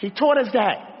 He taught us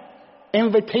that.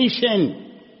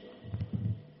 Invitation.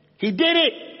 He did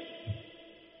it.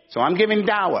 So I'm giving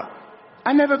dawah.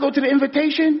 I never go to the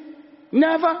invitation?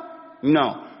 Never?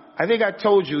 No. I think I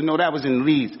told you, no, that was in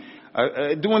Leeds.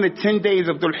 During the 10 days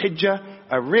of Dhul Hijjah,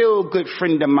 a real good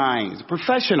friend of mine, he's a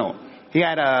professional. He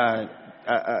had a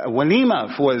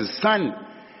walima for his son.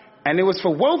 And it was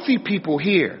for wealthy people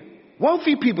here.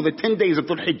 Wealthy people, the 10 days of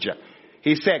Dhul Hijjah.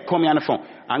 He said, call me on the phone.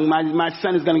 My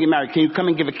son is going to get married. Can you come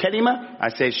and give a kalima? I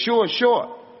said, sure.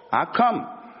 I'll come.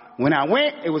 When I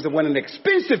went, it was one of the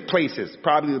expensive places.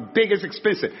 Probably the biggest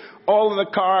expensive. All of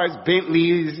the cars,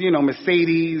 Bentleys,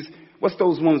 Mercedes. What's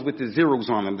those ones with the zeros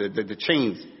on them? The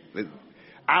chains. The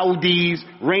Audis,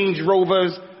 Range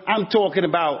Rovers. I'm talking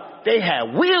about, they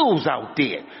had wheels out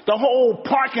there. The whole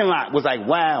parking lot was like,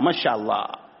 wow,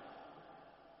 mashallah.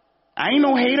 I ain't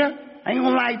no hater. I ain't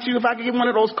gonna lie to you. If I could get one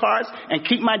of those cars and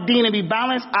keep my deen and be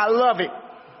balanced, I love it.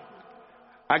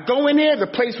 I go in there, the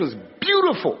place was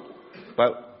beautiful.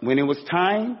 But when it was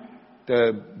time,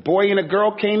 the boy and the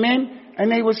girl came in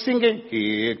and they were singing,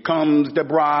 here comes the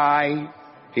bride.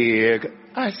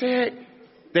 I said,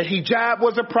 the hijab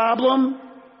was a problem.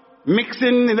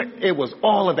 Mixing, it was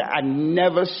all of that. I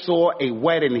never saw a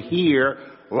wedding here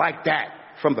like that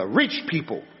from the rich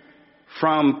people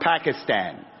from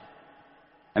Pakistan.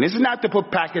 And this is not to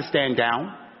put Pakistan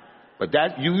down, but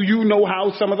that you know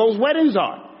how some of those weddings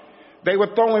are. They were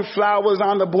throwing flowers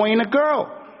on the boy and the girl.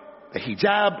 The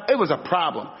hijab, it was a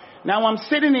problem. Now I'm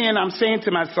sitting there and I'm saying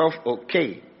to myself,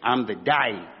 okay, I'm the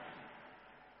da'i,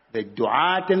 the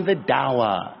du'at and the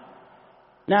dawah.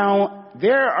 Now,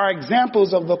 there are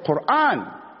examples of the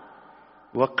Quran.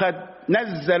 وَقَدْ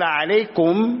نَزَّلَ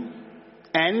عَلَيْكُمْ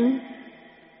أَنْ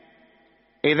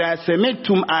إِذَا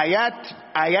سَمِعْتُمْ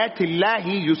آيَاتِ اللَّهِ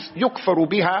يُكْفَرُ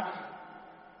بِهَا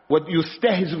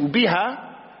وَيُسْتَهْزُوا بِهَا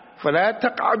فَلَا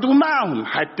تَقْعَدُوا مَعَهُمْ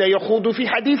حَتَّى يَخُوضُوا فِي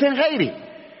حَدِيثٍ غَيْرِهِ.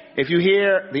 If you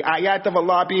hear the ayat of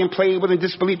Allah being played with in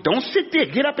disbelief, don't sit there.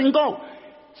 Get up and go.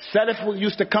 Salaf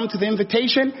used to come to the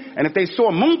invitation, and if they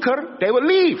saw munkar, they would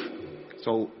leave.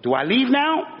 So, do I leave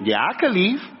now? Yeah, I can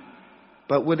leave.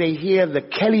 But will they hear the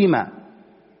kalima?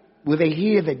 Will they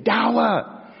hear the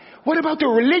dawah? What about the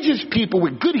religious people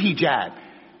with good hijab?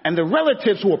 And the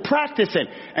relatives who are practicing,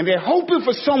 and they're hoping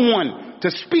for someone to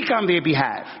speak on their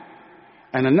behalf?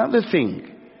 And another thing,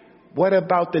 what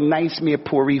about the nice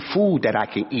Mirpuri food that I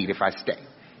can eat if I stay?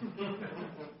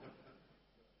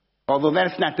 Although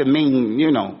that's not the main,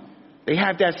 They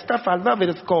have that stuff, I love it.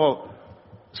 It's called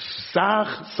Sag.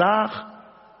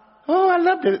 Oh, I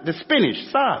love the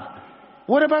spinach, Sag.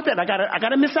 What about that? I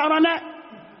gotta miss out on that?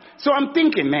 So I'm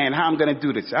thinking, man, how I'm gonna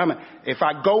do this. If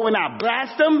I go and I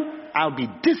blast them, I'll be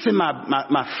dissing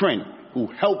my friend. who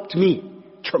helped me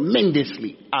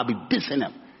tremendously. I'll be dissing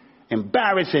him,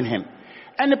 embarrassing him.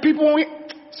 And the people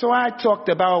won't. So I talked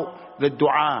about the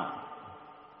dua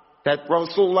that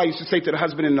Rasulullah used to say to the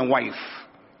husband and the wife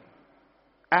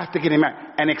after getting married,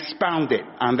 and expounded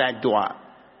on that dua.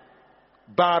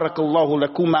 Barakallahu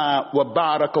lakuma wa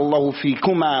barakallahu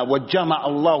fikuma wa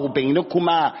jama'allahu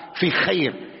bainakuma fi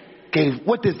khair.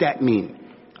 What does that mean?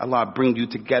 Allah bring you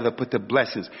together, put the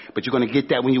blessings. But you're going to get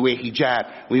that when you wear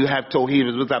hijab, when you have tawheed,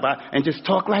 and just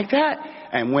talk like that.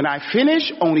 And when I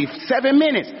finish, only 7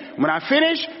 minutes. When I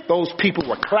finish, those people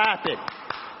were clapping.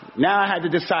 Now I had to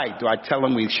decide, do I tell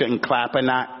them we shouldn't clap or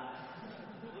not?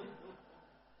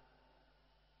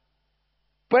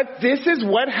 But this is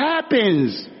what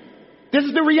happens. This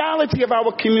is the reality of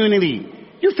our community.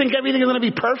 You think everything is going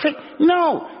to be perfect?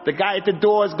 No. The guy at the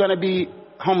door is going to be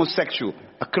homosexual.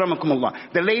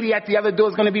 Akramakumullah. The lady at the other door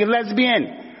is going to be a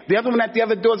lesbian. The other one at the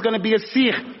other door is going to be a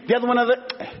Sikh. The other one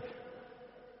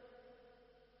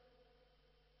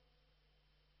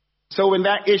So in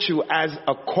that issue, as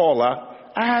a caller,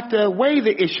 I have to weigh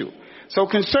the issue. So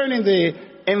concerning the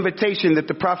invitation that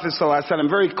the Prophet ﷺ,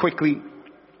 very quickly,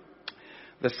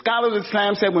 the scholars of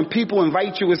Islam said when people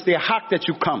invite you, it's their haq that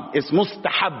you come. It's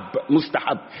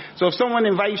mustahab. So if someone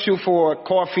invites you for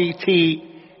coffee,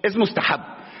 tea, it's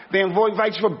mustahab. They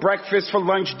invite you for breakfast, for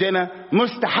lunch, dinner,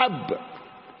 mustahab.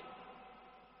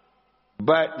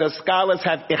 But the scholars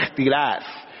have ikhtilaf.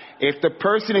 If the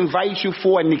person invites you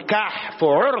for a nikah,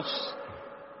 for urs,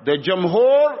 the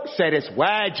Jumhur said it's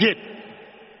wajib.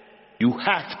 You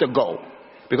have to go.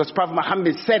 Because Prophet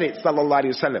Muhammad said it, sallallahu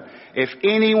alayhi wa sallam. If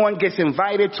anyone gets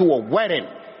invited to a wedding,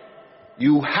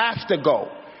 you have to go.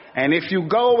 And if you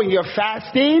go and you're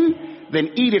fasting,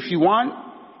 then eat if you want,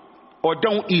 or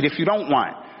don't eat if you don't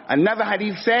want. Another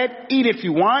hadith said, eat if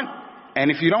you want, and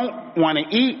if you don't want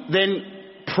to eat, then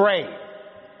pray.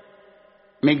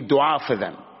 Make dua for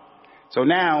them. So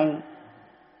now,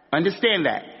 understand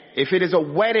that. If it is a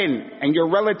wedding and your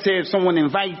relative, someone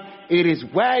invites, it is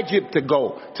wajib to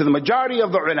go to the majority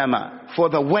of the ulama for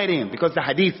the wedding, because the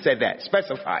hadith said that,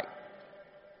 specified.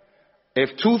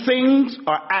 If two things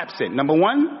are absent, number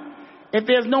one, if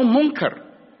there's no munkar,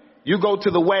 you go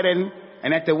to the wedding,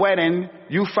 and at the wedding,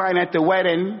 you find at the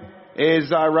wedding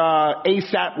is our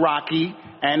ASAP Rocky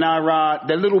and our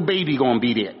the little baby going to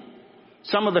be there.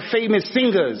 Some of the famous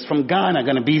singers from Ghana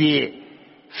going to be there.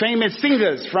 Famous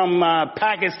singers from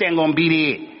Pakistan going to be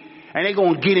there. And they're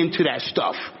going to get into that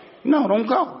stuff. No, don't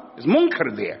go. There's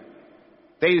munkar there.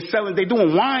 They're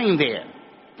doing wine there.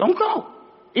 Don't go.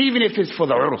 Even if it's for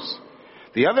the urus.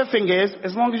 The other thing is,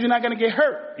 as long as you're not going to get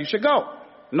hurt, you should go.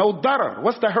 No darar.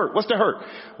 What's the hurt? What's the hurt?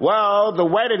 Well, the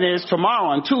wedding is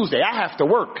tomorrow on Tuesday. I have to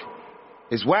work.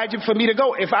 It's wajib for me to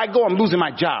go. If I go, I'm losing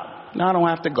my job. No, I don't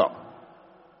have to go.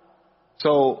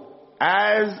 So,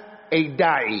 as a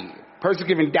da'i, person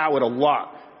giving da'wah to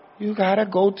Allah, you gotta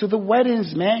go to the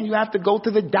weddings, man. You have to go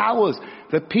to the da'wahs.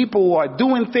 The people who are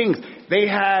doing things, they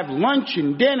have lunch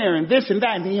and dinner and this and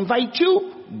that, and they invite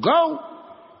you. Go.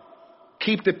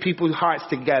 Keep the people's hearts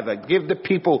together. Give the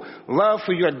people love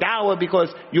for your da'wah, because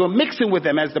you're mixing with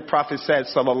them, as the Prophet said,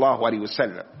 sallallahu alaihi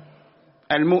wasallam.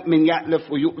 Al-mu'min ya'laf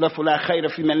wa yu'laf la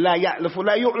khayra fi man la ya'laf wa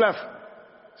la yu'laf.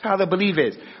 That's how the belief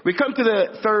is. We come to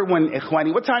the third one,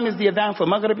 ikhwani. What time is the adhan for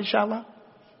Maghrib, inshallah?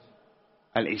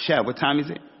 Al-Isha. What time is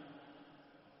it?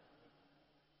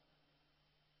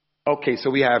 Okay, so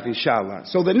we have inshallah.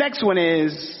 So the next one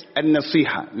is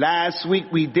al-nasiha. Last week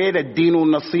we did ad-dinu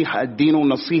nasiha, ad-dinu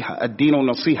nasiha, ad-dinu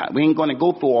nasiha. We ain't going to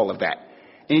go through all of that,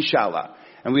 inshallah.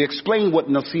 And we explained what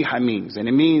nasiha means. And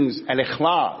it means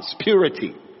al-ikhlas,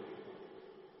 purity.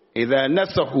 إِذَا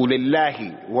نَصَحُوا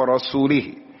لِلَّهِ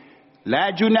وَرَسُولِهِ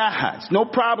لَا جُنَاحَ. It's no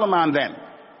problem on them.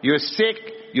 You're sick,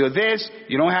 you're this,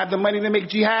 you don't have the money to make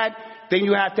jihad, then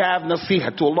you have to have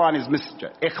nasiha to Allah and His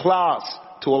Messenger. Ikhlas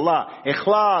to Allah.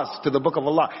 Ikhlas to the Book of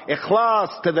Allah.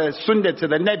 Ikhlas to the Sunnah, to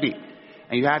the Nabi.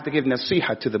 And you have to give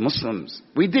nasiha to the Muslims.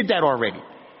 We did that already.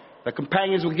 The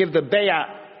companions would give the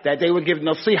bay'ah, that they would give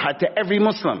nasiha to every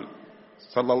Muslim.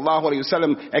 Sallallahu alayhi wa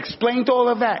sallam explained all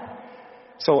of that.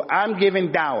 So I'm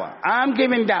giving da'wah. I'm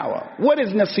giving da'wah. What is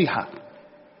nasiha?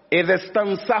 إِذَا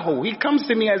اسْتَنْصَحُ. He comes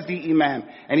to me as the imam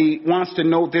and he wants to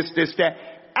know this, that.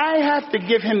 I have to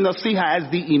give him nasiha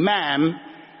as the imam.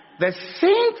 The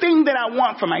same thing that I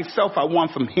want for myself, I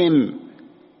want from him.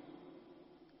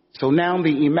 So now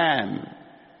the imam,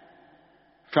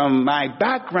 from my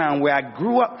background where I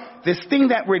grew up, this thing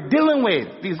that we're dealing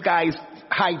with, these guys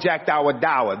hijacked our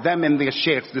da'wah, them and their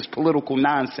sheikhs, this political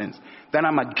nonsense that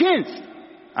I'm against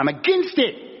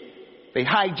it. They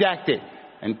hijacked it.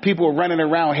 And people are running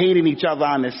around hating each other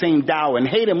on the same dawah and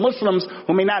hating Muslims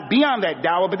who may not be on that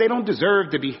dawah, but they don't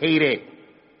deserve to be hated.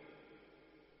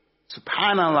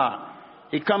 SubhanAllah.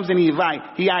 He comes and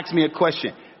he asks me a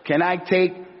question. Can I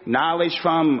take knowledge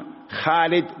from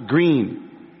Khalid Green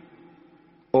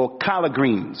or collard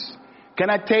greens? Can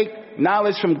I take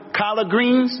knowledge from collard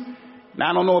greens?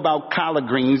 Now, I don't know about collard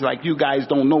greens, like you guys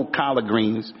don't know collard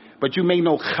greens, but you may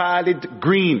know Khalid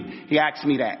Green. He asked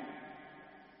me that.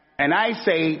 And I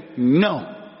say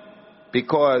no,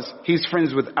 because he's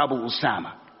friends with Abu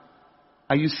Usama.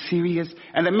 Are you serious?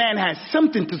 And the man has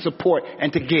something to support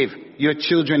and to give your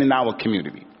children in our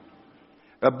community.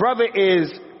 The brother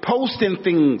is posting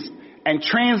things and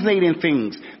translating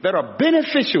things that are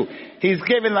beneficial. He's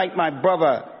giving, like my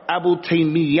brother Abu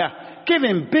Taymiyyah,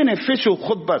 giving beneficial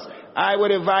khutbahs. I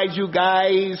would advise you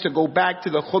guys to go back to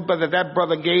the khutbah that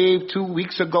brother gave 2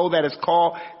 weeks ago that is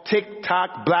called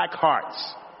TikTok Black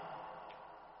Hearts.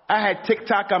 I had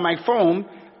TikTok on my phone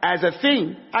as a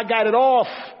thing. I got it off.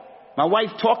 My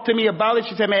wife talked to me about it.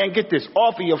 She said, man, get this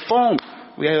off of your phone.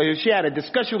 She had a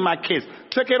discussion with my kids.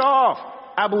 Took it off.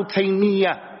 Abu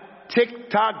Taymiyyah,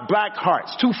 TikTok Black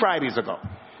Hearts, 2 Fridays ago.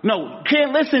 No,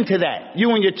 can't listen to that,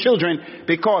 you and your children,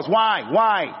 because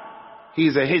why?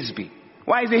 He's a Hizbi.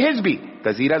 Why is he Hizbi?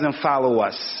 Because he doesn't follow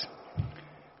us.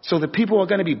 So the people are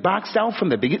going to be boxed out from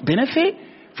the benefit?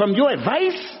 From your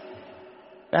advice?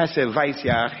 That's advice,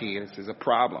 ya akhi. This is a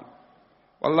problem.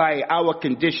 Wallahi, our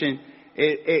condition,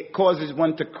 it causes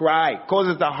one to cry,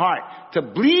 causes the heart to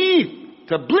bleed.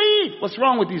 What's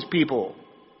wrong with these people?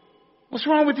 What's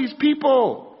wrong with these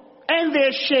people? And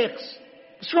their sheikhs.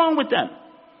 What's wrong with them?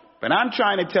 But I'm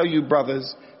trying to tell you,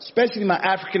 brothers, especially my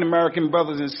African American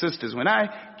brothers and sisters, when I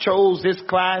chose this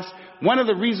class, one of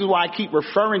the reasons why I keep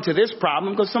referring to this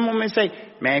problem, because someone may say,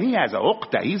 man, he has a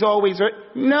uqda, he's always hurt.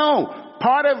 No,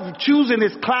 part of choosing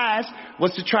this class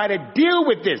was to try to deal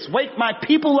with this, wake my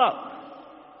people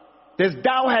up. This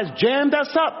dawah has jammed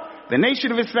us up. The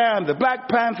Nation of Islam, the Black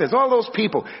Panthers, all those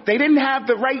people, they didn't have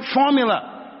the right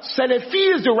formula.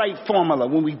 Salafi is the right formula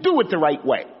when we do it the right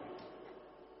way.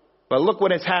 But look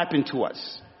what has happened to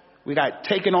us. We got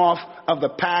taken off of the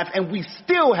path, and we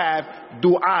still have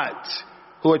du'at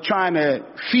who are trying to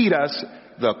feed us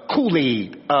the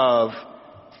Kool-Aid of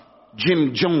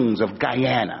Jim Jones of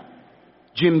Guyana.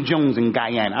 Jim Jones in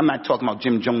Guyana. I'm not talking about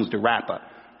Jim Jones the rapper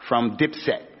from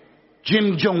Dipset.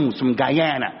 Jim Jones from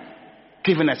Guyana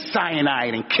giving us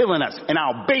cyanide and killing us and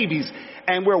our babies,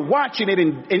 and we're watching it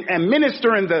and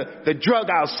administering the drug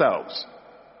ourselves.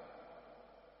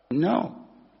 No.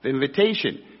 The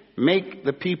invitation, make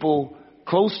the people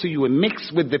close to you and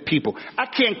mix with the people. I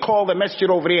can't call the masjid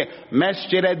over there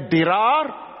Masjid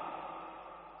al-Dirar.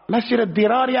 Masjid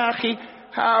al-Dirar, ya akhi.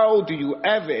 How do you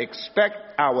ever expect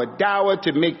our dawah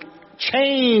to make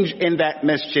change in that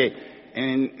masjid?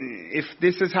 And if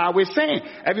this is how we're saying,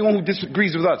 everyone who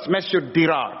disagrees with us, Masjid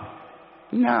al-Dirar.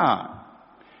 Nah.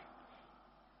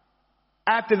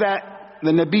 After that,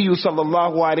 the Nabi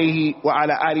sallallahu alayhi wa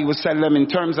ala alihi wa sallam, in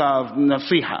terms of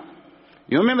nasiha.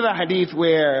 You remember the hadith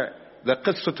where the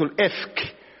Qissatul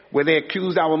Ifk, where they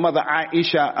accused our mother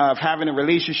Aisha of having a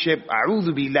relationship,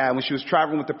 a'udhu billah, when she was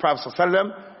traveling with the Prophet sallallahu alayhi wa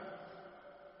sallam?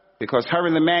 Because her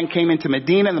and the man came into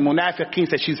Medina, and the munafiqeen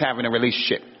said she's having a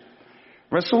relationship.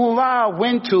 Rasulullah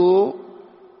went to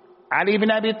Ali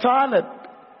ibn Abi Talib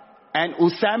and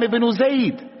Usama ibn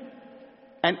Zayd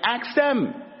and asked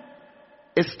them,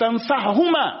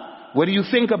 Istansahuma, what do you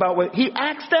think about what he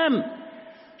asked them?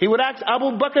 He would ask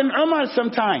Abu Bakr and Umar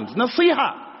sometimes,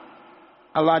 nasiha.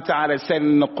 Allah Ta'ala said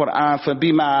in the Quran,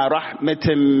 فَبِمَا رَحْمَةٍ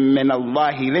مِّنَ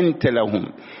اللَّهِ لِنْتَ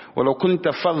لَهُمْ وَلَوْ كُنْتَ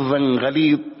فَظًّا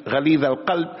غَلِيظَ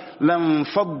الْقَلْبِ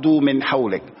لَانْفَضُّوا مِنْ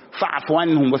حَوْلِكَ فَاعْفُ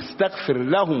عَنْهُمْ وَاسْتَغْفِرْ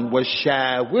لَهُمْ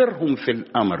وَشَاوِرْهُمْ فِي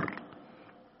الْأَمْرِ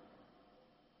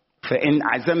فَإِنْ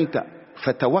عَزَمْتَ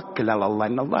فَتَوَكَّلْ عَلَى اللَّهِ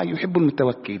إِنَّ اللَّهَ يُحِبُّ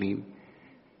الْمُتَوَكِّلِينَ.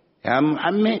 Ya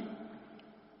Muhammad,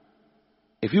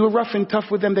 if you were rough and tough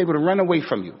with them, they would have run away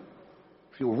from you.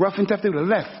 If you were rough and tough, they would have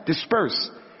left,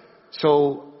 dispersed.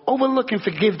 So overlook and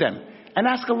forgive them, and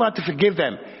ask Allah to forgive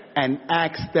them, and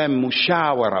ask them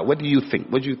mushawara. What do you think?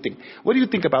 What do you think? What do you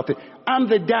think about this? I'm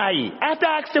the da'i. I have to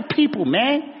ask the people,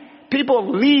 man. People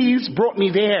of leaves brought me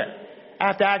there. I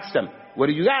have to ask them, what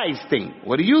do you guys think?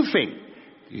 What do you think?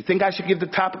 Do you think I should give the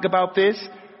topic about this?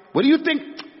 What do you think?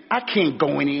 I can't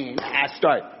go in here and I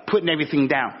start putting everything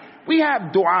down. We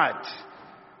have du'at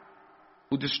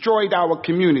who destroyed our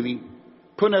community,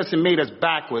 put us and made us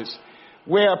backwards,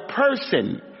 where a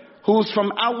person who's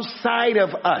from outside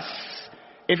of us,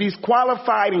 if he's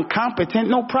qualified and competent,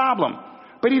 no problem.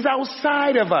 But he's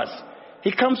outside of us.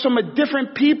 He comes from a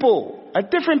different people.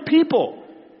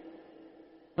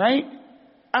 Right?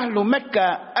 Ahlu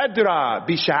Mecca adra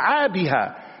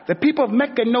bisha'abiha. The people of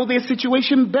Mecca know their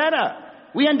situation better.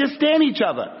 We understand each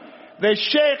other. The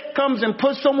sheikh comes and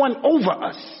puts someone over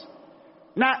us.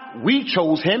 Not we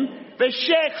chose him. The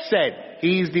sheikh said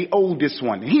he's the oldest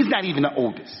one. He's not even the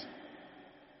oldest.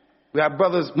 We have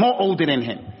brothers more older than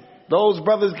him. Those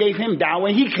brothers gave him da'wah.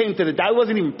 When he came to the da'wah, he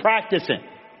wasn't even practicing.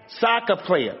 Soccer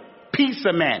player,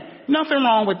 pizza man. Nothing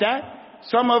wrong with that.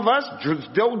 Some of us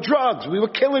dealt drugs. We were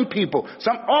killing people.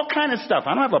 All kind of stuff.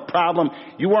 I don't have a problem.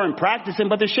 You weren't practicing,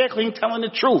 but the sheikh ain't telling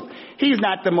the truth. He's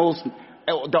not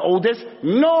the oldest,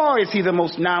 nor is he the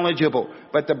most knowledgeable.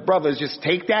 But the brothers just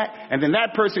take that, and then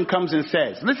that person comes and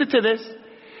says, listen to this.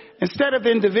 Instead of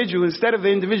the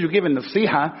individual giving the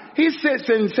nasiha, he sits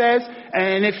and says,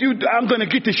 and I'm going to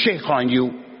get the sheikh on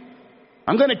you.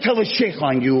 I'm going to tell the sheikh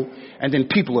on you. And then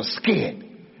people are scared.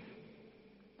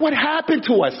 What happened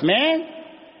to us, man?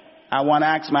 I want to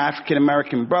ask my African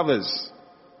American brothers.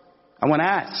 I want to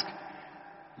ask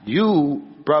you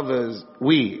brothers,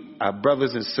 we are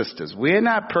brothers and sisters. We're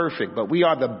not perfect, but we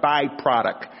are the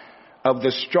byproduct of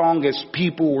the strongest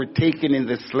people who were taken in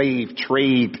the slave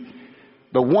trade.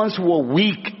 The ones who were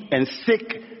weak and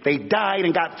sick, they died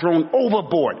and got thrown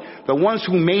overboard. The ones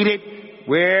who made it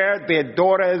were their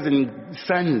daughters and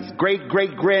sons,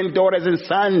 great-great-granddaughters and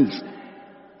sons.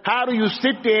 How do you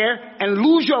sit there and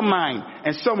lose your mind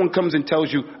and someone comes and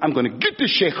tells you, I'm going to get the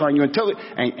sheikh on you and tell it,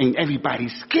 and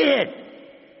everybody's scared.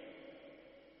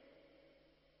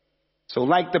 So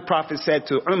like the Prophet said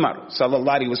to Umar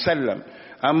sallallahu alaihi wasallam,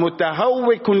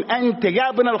 "Amutahawwikun anta ya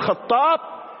ibn al-Khattab?"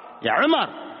 Ya Umar,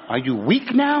 are you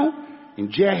weak now? In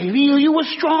Jahiliyyah you were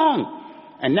strong.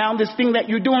 And now this thing that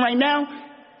you're doing right now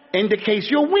indicates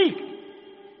you're weak.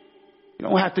 You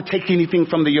don't have to take anything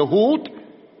from the Yahud.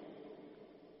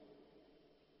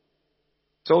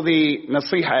 So the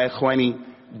nasiha, ikhwani,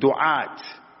 du'at,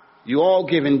 you all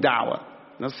giving da'wah.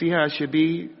 Nasiha should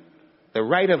be the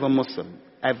right of a Muslim.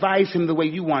 Advise him the way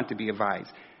you want to be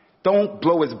advised. Don't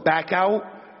blow his back out.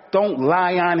 Don't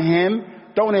lie on him.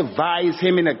 Don't advise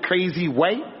him in a crazy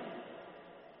way.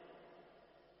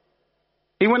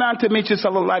 He went on to mention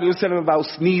sallallahu alaihi wasallam about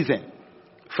sneezing.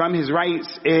 From his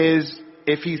rights is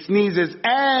if he sneezes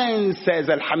and says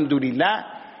alhamdulillah,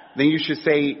 then you should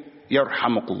say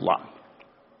yarhamukullah.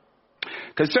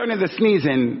 Concerning the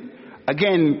sneezing,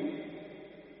 again,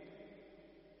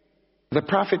 the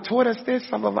Prophet taught us this,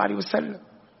 sallallahu alaihi wasallam.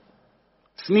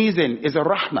 Sneezing is a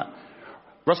rahmah.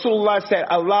 Rasulullah said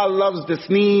Allah loves the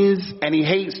sneeze and he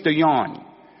hates the yawn.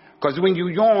 Because when you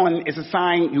yawn, it's a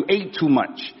sign you ate too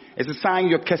much. It's a sign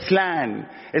you're kaslan.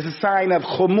 It's a sign of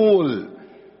khumul.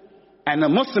 And a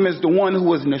Muslim is the one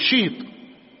who is nasheet.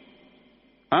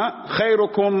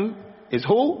 Khairukum is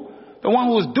who? The one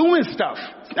who's doing stuff.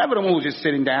 It's never the one who's just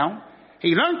sitting down.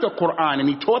 He learned the Quran and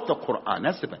he taught the Quran.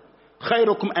 That's the thing.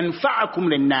 Khairukum anfa'akum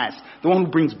linnas. The one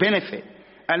who brings benefit.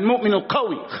 Al-mu'min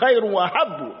al-qawi. Khairu wa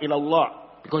habbu ila Allah.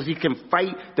 Because he can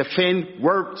fight, defend,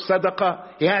 work,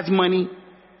 sadaqah. He has money.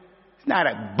 He's not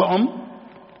a bum.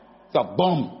 It's a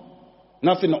bum.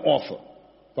 Nothing to offer.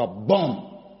 It's a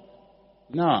bum.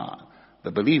 Nah.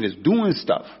 The believer is doing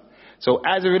stuff. So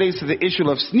as it relates to the issue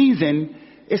of sneezing,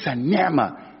 it's a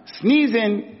ni'mah.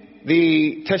 Sneezing,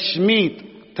 the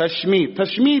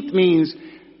tashmeet means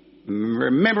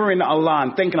remembering Allah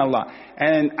and thanking Allah.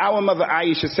 And our mother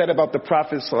Aisha said about the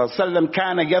Prophet sallallahu alaihi wasallam,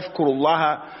 "Kana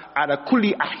yadhkurullaha ala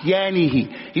kulli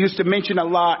ahyanihi." He used to mention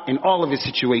Allah in all of his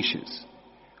situations,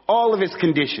 all of his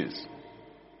conditions.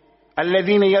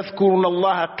 الذين يذكرون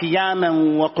الله قياما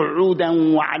وقعودا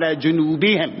وعلى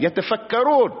جنوبهم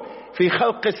يتفكرون في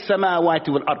خلق السماوات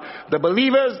والأرض. The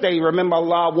believers, they remember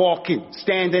Allah walking,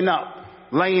 standing up,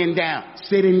 laying down,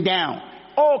 sitting down,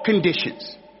 all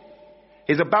conditions.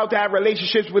 He's about to have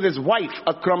relationships with his wife,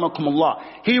 akramakumullah.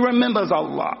 He remembers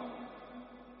Allah.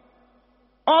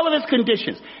 All of his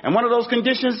conditions. And one of those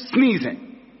conditions,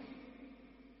 sneezing.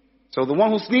 So the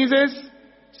one who sneezes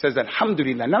says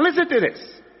alhamdulillah. Now listen to this.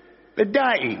 The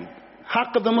da'i,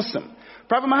 haqq of the Muslim.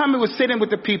 Prophet Muhammad was sitting with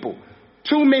the people.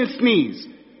 Two men sneezed.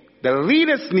 The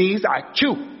leader sneezed,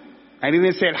 achoo. And he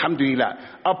didn't say alhamdulillah.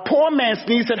 A poor man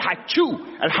sneezed, said achoo,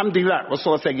 alhamdulillah.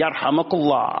 Rasulullah said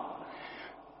yarhamakullah.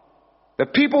 The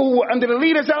people who were under the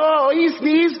leader said, oh, he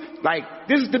sneezed. Like,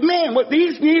 this is the man, what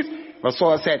he sneezed?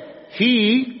 Rasulullah said,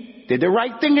 he did the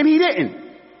right thing and he didn't.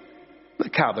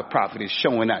 Look how the Prophet is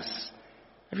showing us.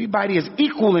 Everybody is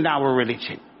equal in our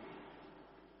religion.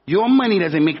 Your money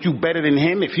doesn't make you better than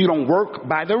him if you don't work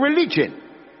by the religion.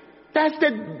 That's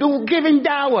the giving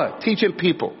da'wah, teaching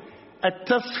people.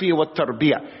 At-tasfiyah wa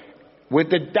tarbiyah. With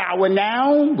the da'wah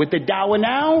now,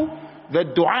 the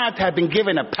du'at have been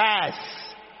given a pass.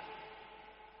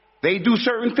 They do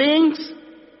certain things,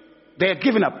 they're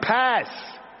given a pass.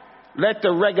 Let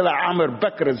the regular Amr,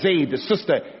 Bakr, Zayd, the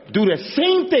sister, do the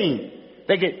same thing.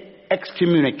 They get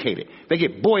excommunicated. They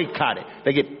get boycotted.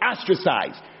 They get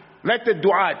ostracized. Let the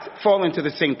du'at fall into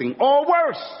the same thing. Or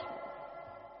worse.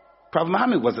 Prophet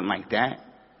Muhammad wasn't like that.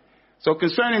 So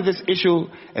concerning this issue,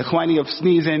 Ikhwani, of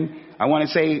sneezing, I want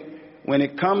to say, when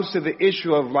it comes to the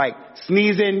issue of like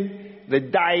sneezing, the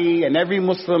da'i and every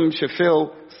Muslim should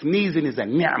feel sneezing is a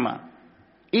ni'mah.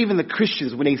 Even the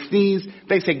Christians, when they sneeze,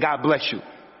 they say, God bless you.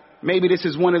 Maybe this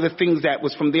is one of the things that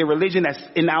was from their religion that's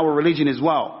in our religion as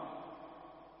well.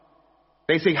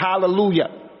 They say hallelujah.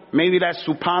 Maybe that's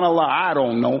subhanallah, I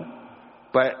don't know.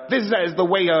 But this is the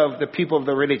way of the people of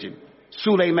the religion.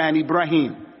 Sulaiman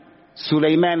Ibrahim.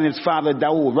 Sulaiman and his father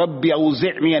Dawood. Rabbi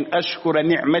awzi'ni an ashkura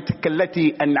ni'matika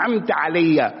allati an'amta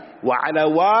alayya wa ala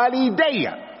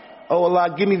walidayya. Oh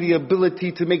Allah, give me the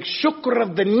ability to make shukr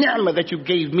of the ni'mah that you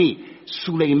gave me.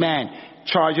 Sulaiman,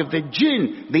 charge of the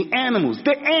jinn, the animals,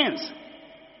 the ants.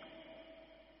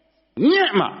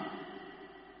 Ni'mah.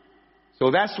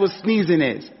 So that's what sneezing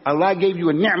is. Allah gave you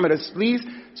a ni'mah to sneeze.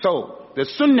 So the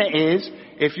sunnah is,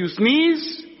 if you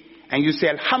sneeze and you say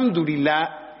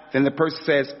alhamdulillah, then the person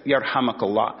says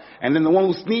yarhamakallah. And then the one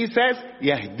who sneezes says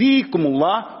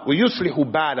yahdikumullah wa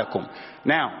yuslihu ba'dakum.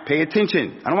 Now, pay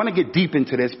attention. I don't want to get deep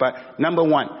into this, but number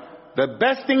one, the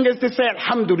best thing is to say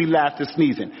alhamdulillah after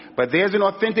sneezing. But there's an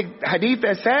authentic hadith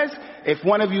that says, if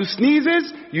one of you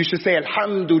sneezes, you should say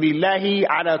alhamdulillahi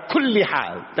ala kulli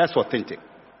hal. That's authentic.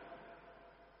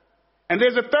 And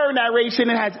there's a third narration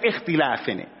that has ikhtilaf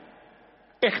in it.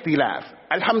 Ikhtilaf.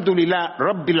 Alhamdulillah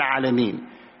Rabbil Alameen.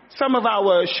 Some of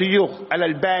our shuyukh,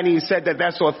 Al-Albani, said that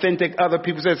that's authentic. Other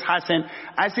people say it's Hasan.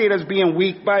 I see it as being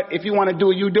weak, but if you want to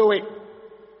do it, you do it.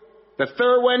 The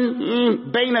third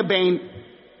one, Baina Bain.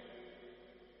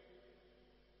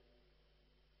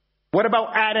 What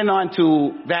about adding on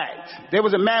to that? There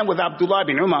was a man with Abdullah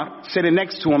bin Umar sitting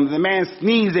next to him. The man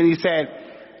sneezed and he said,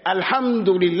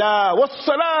 Alhamdulillah,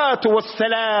 wassalatu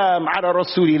wassalam ala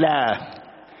Rasulillah.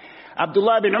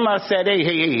 Abdullah bin Umar said,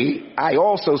 hey, I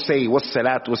also say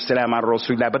wassalatu wassalam ala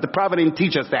Rasulillah, but the Prophet didn't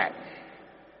teach us that.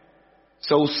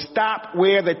 So stop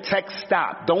where the text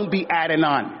stopped. Don't be adding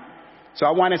on. So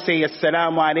I want to say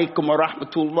assalamu alaikum wa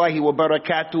rahmatullahi wa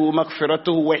barakatuhu wa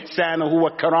maghfiratuhu wa ihsanuhu wa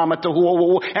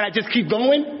karamatuhu, and I just keep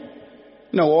going?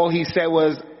 No, all he said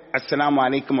was assalamu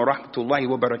alaikum wa rahmatullahi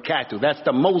wa barakatuhu. That's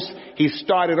the most he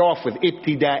started off with,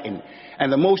 ibtida'in.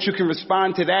 And the most you can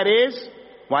respond to that is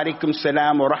wa alaikum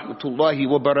salam wa rahmatullahi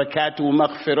wa barakatuhu wa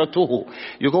maghfiratuhu.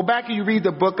 You go back and you read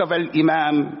the book of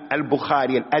Al-Imam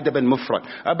Al-Bukhari, Al-Adab Al-Mufrad,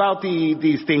 about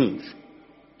these things.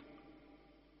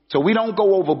 So we don't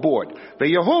go overboard. The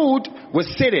Yahud was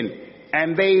sitting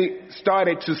and they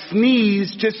started to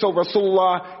sneeze just so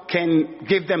Rasulullah can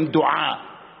give them dua.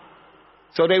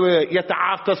 So they were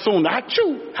yata'aftasun,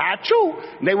 hachu,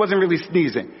 hachu. They wasn't really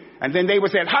sneezing. And then they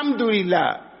would say,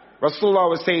 alhamdulillah. Rasulullah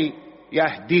would say,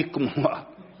 yahdikumullah,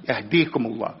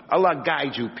 yahdikumullah. Allah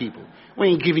guide you people. We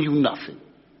ain't giving you nothing.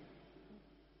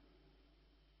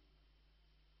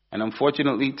 And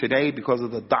unfortunately today, because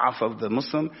of the da'af of the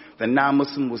Muslim, the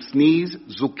non-Muslim will sneeze,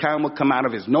 zukam will come out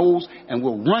of his nose, and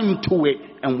will run to it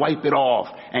and wipe it off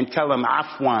and tell him,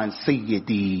 afwan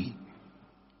sayyidi.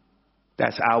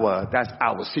 That's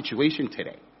our situation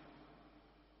today.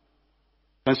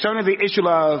 Concerning the issue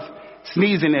of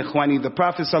sneezing, ikhwani, the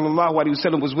Prophet sallallahu alaihi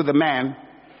wasallam was with a man,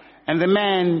 and the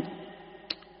man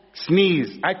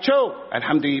sneezed, achoo,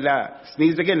 alhamdulillah.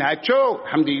 Sneezed again, achoo,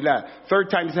 alhamdulillah. Third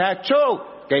time he said, achoo.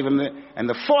 Gave him and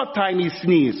the fourth time he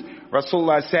sneezed,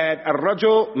 Rasulullah said,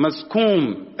 Ar-rajul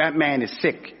mazkum, that man is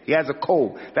sick. He has a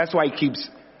cold. That's why he keeps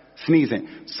sneezing.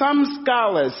 Some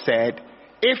scholars said,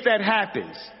 if that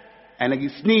happens, and he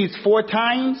sneezed 4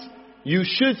 times, you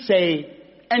should say,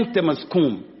 Anta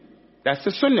mazkum. That's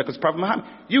the sunnah, because Prophet Muhammad,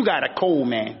 you got a cold,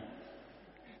 man.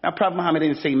 Now, Prophet Muhammad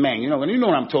didn't say man. You know what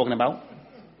I'm talking about.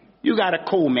 You got a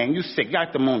cold, man. You sick. You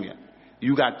got pneumonia.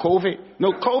 You got COVID.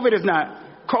 No, COVID is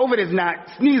not,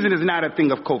 sneezing is not a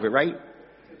thing of COVID, right?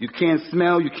 You can't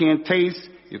smell, you can't taste,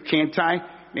 you can't tie.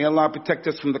 May Allah protect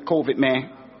us from the COVID,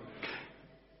 man.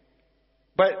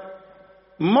 But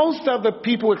most of the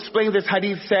people explaining this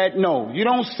hadith said, no, you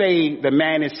don't say the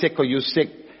man is sick or you're sick.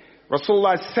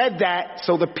 Rasulullah said that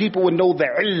so the people would know the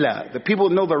illah, the people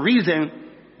would know the reason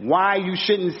why you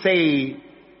shouldn't say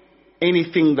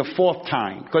anything the 4th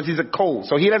time, because he's a cold.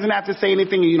 So he doesn't have to say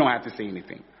anything and you don't have to say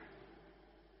anything.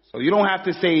 So you don't have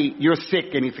to say you're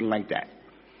sick, anything like that.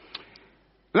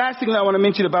 Last thing I want to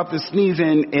mention about the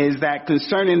sneezing is that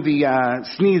concerning the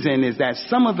sneezing is that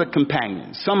some of the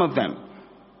companions, some of them,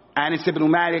 Anas ibn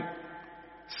Malik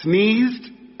sneezed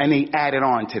and they added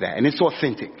on to that, and it's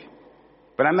authentic.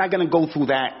 But I'm not going to go through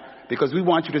that because we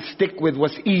want you to stick with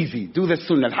what's easy. Do the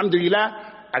sunnah.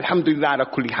 Alhamdulillah, alhamdulillah ala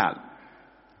kulli hal.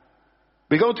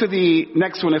 We go to the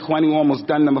next one, ikhwani, we're almost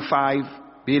done, number 5,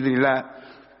 bi'idhnillah,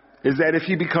 is that if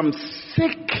he becomes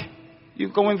sick, you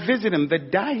go and visit him. The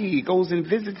da'i goes and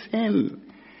visits him.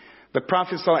 The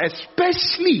Prophet saw,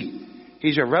 especially,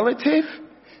 he's your relative.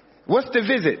 What's the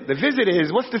visit? The visit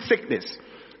is, what's the sickness?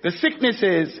 The sickness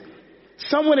is,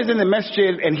 someone is in the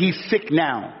masjid and he's sick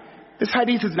now. This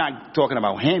hadith is not talking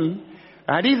about him.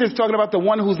 The hadith is talking about the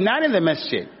one who's not in the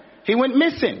masjid. He went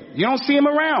missing. You don't see him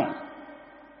around.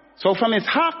 So from his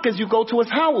haq, as you go to his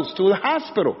house, to the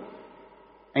hospital,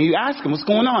 and you ask him, what's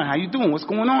going on? How you doing? What's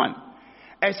going on?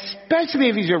 Especially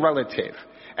if he's your relative.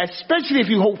 Especially if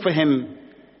you hope for him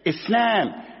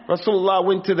Islam. Rasulullah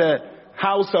went to the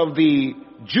house of the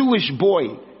Jewish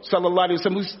boy, sallallahu alaihi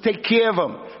wasallam, who take care of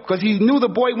him, because he knew the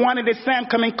boy wanted Islam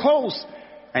coming close.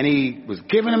 And he was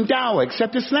giving him dawah,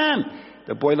 accept Islam.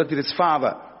 The boy looked at his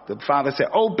father. The father said,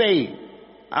 obey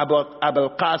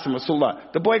Abul Qasim,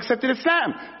 Rasulullah. The boy accepted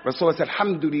Islam. Rasulullah said,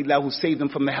 alhamdulillah, who saved him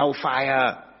from the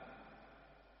hellfire.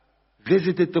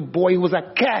 Visited the boy who was a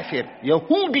kafir,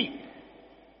 Yahudi,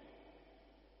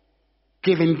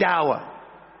 giving dawah.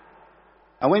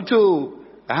 I went to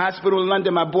a hospital in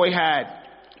London. My boy had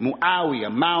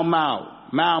Muawiyah, Mau.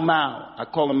 I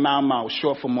call him Mau,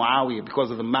 short for Muawiyah, because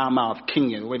of the Mau of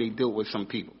Kenya, the way they deal with some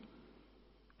people.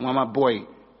 Well, my boy,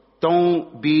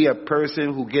 don't be a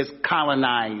person who gets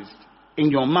colonized in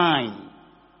your mind.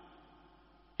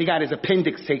 He got his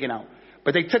appendix taken out.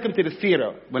 But they took him to the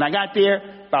theater. When I got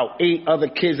there, about 8 other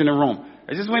kids in the room.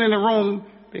 I just went in the room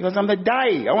because I'm the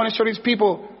da'i. I want to show these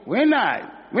people, we're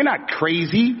not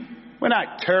crazy. We're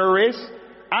not terrorists.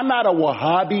 I'm not a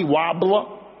Wahhabi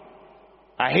wobbler.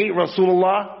 I hate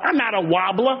Rasulullah. I'm not a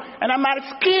wobbler. And I'm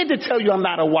not scared to tell you I'm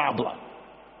not a wobbler.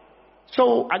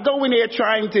 So I go in there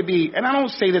trying to be, and I don't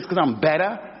say this because I'm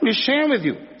better. I'm just sharing with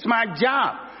you. It's my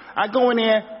job. I go in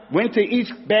there, went to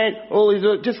each bed,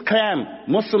 just clam,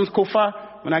 Muslims, kuffar.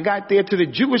 When I got there to the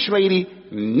Jewish lady,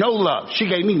 no love. She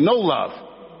gave me no love.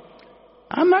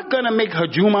 I'm not going to make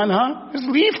hajum on her. Just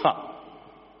leave her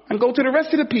and go to the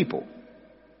rest of the people.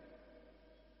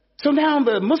 So now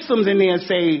the Muslims in there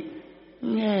say,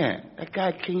 yeah, that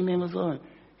guy came in,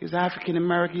 he's African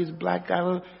American, he's a black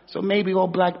guy, so maybe all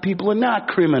black people are not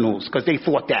criminals, because they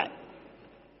thought that.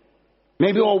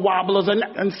 Maybe all wobblers are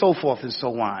not, and so forth and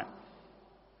so on.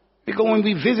 We go and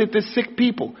we visit the sick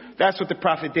people. That's what the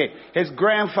Prophet did. His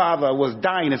grandfather was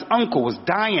dying, his uncle was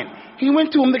dying. He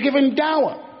went to him to give him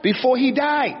dawah before he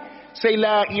died. Say,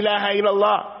 La ilaha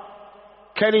illallah,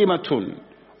 kalimatun,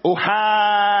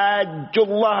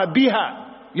 uhajjullah biha,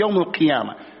 yawm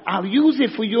al-qiyamah. I'll use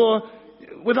it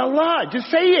with Allah.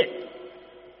 Just say it.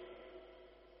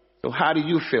 So how do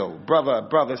you feel? Brother,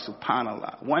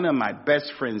 subhanallah. One of my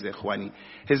best friends, ikhwani,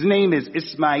 his name is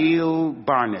Ismail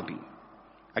Barnaby.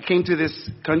 I came to this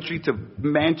country, to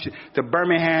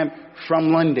Birmingham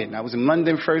from London. I was in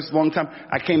London first, long time.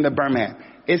 I came to Birmingham.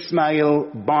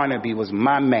 Ismail Barnaby was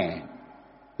my man.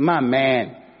 My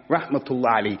man. Rahmatullah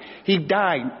alayhi. He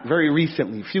died very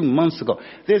recently, a few months ago.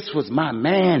 This was my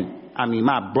man.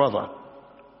 My brother.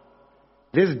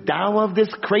 This dawah of this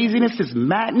craziness, this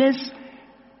madness,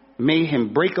 made him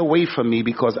break away from me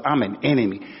because I'm an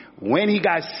enemy. When he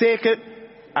got sick,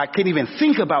 I couldn't even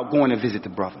think about going to visit the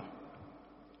brother.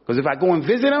 Because if I go and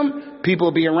visit him, people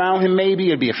will be around him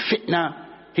maybe, it'll be a fitna.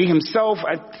 He himself,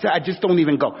 I just don't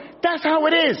even go. That's how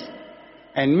it is.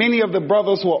 And many of the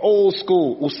brothers who are old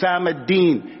school, Usama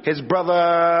Deen, his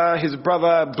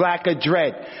brother Blacker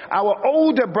Dread, our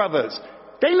older brothers,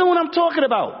 they know what I'm talking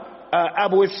about.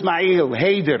 Abu Ismail,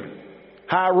 Haider,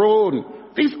 Harun,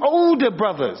 these older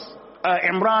brothers,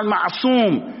 Imran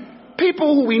Ma'asoom,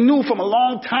 people who we knew from a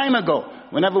long time ago.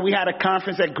 Whenever we had a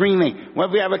conference at Green Lane,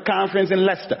 whenever we have a conference in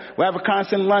Leicester, we have a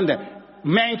conference in London,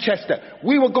 Manchester,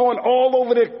 we were going all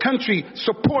over the country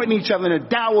supporting each other, and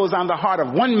the dawah was on the heart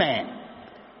of one man.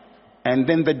 And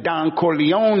then the Don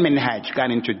Corleone minhaj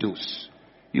got introduced.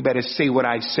 You better say what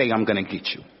I say, I'm going to get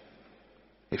you.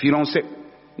 If you don't say,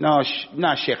 no,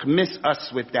 Sheikh, miss us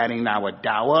with that in our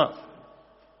dawah.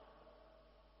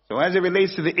 So as it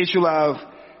relates to the issue of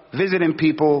visiting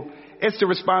people, it's the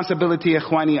responsibility,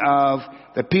 ikhwani, of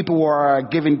the people who are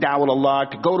giving dawah to Allah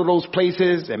to go to those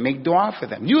places and make dua for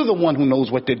them. You're the one who knows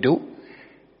what to do.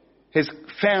 His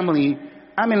family,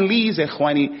 I'm in Leeds,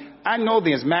 ikhwani. I know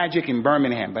there's magic in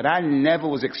Birmingham, but I never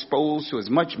was exposed to as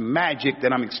much magic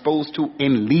that I'm exposed to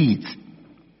in Leeds.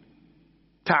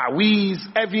 Ta'weez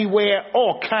everywhere,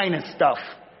 all kind of stuff.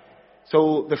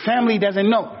 So the family doesn't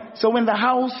know. So in the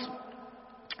house,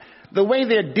 The way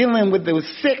they're dealing with the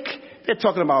sick, they're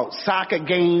talking about soccer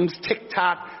games,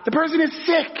 TikTok. The person is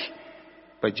sick.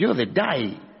 But you're the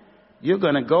da'i. You're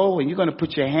going to go and you're going to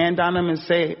put your hand on them and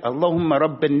say, Allahumma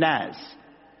Rabbin Nas,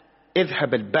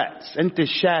 idhab al-ba's, anta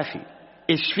shafi,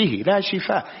 ishfihi, la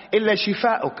shifa, illa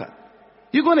shifa'uka.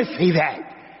 You're going to say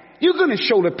that. You're going to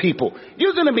show the people.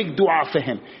 You're going to make dua for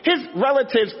him. His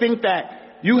relatives think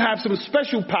that you have some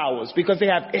special powers because they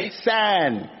have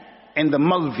ihsan and the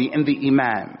malvi and the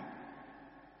imam.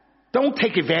 Don't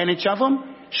take advantage of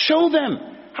them. Show them.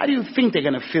 How do you think they're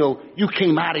going to feel you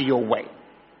came out of your way?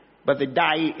 But the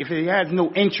da'i, if he has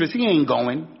no interest, he ain't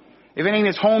going. If it ain't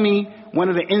his homie, one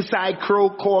of the inside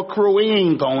core crew, he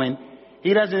ain't going.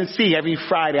 He doesn't see every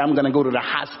Friday, I'm going to go to the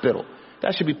hospital.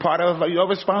 That should be part of your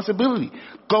responsibility.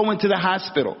 Go into the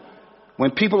hospital. When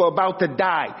people are about to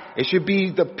die, it should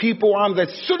be the people on the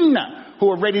sunnah who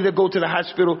are ready to go to the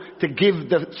hospital to give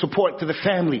the support to the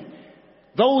family.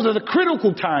 Those are the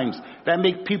critical times that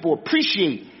make people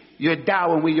appreciate your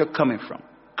da'wah and where you're coming from.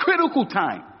 Critical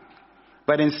time.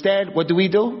 But instead, what do?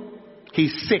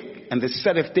 He's sick, and the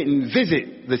Salaf didn't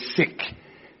visit the sick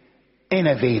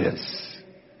innovators.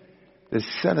 The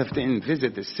Salaf didn't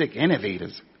visit the sick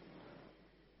innovators.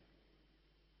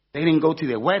 They didn't go to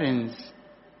their weddings.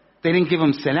 They didn't give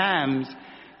them salams.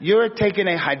 You're taking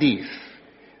a hadith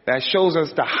that shows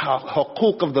us the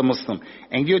hukuk of the Muslim,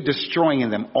 and you're destroying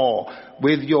them all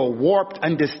with your warped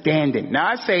understanding.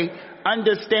 Now I say,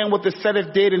 understand what the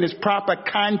Salaf did in its proper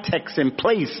context and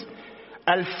place.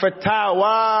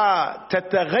 الفتاوى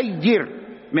تتغير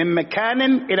من مكان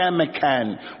إلى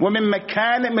مكان ومن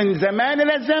مكان من زمان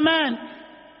إلى زمان.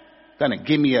 Gonna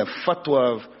give me a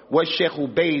fatwa of what Sheikh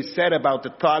Ubay said about the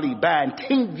Taliban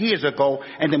 10 years ago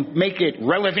and then make it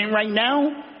relevant right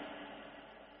now?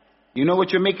 You know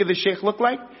what you're making the Sheikh look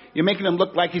like? You're making him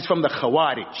look like he's from the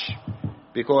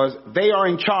Khawarij because they are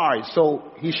in charge,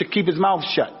 so he should keep his mouth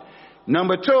shut.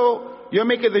 Number two, you're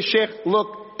making the Sheikh look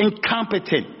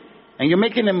incompetent. And you're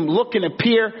making him look and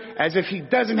appear as if he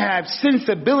doesn't have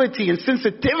sensibility and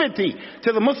sensitivity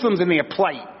to the Muslims in their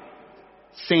plight.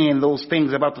 Saying those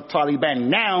things about the Taliban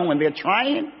now when they're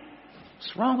trying.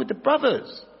 What's wrong with the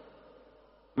brothers?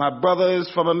 My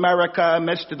brothers from America,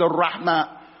 Masjid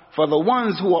al-Rahmah, for the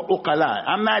ones who are uqala.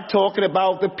 I'm not talking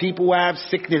about the people who have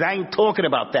sickness. I ain't talking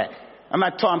about that. I'm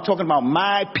talking about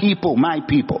my people.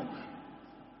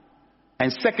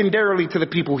 And secondarily to the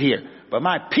people here. But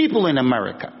my people in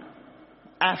America.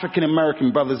 African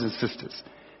American brothers and sisters.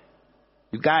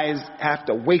 You guys have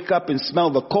to wake up and smell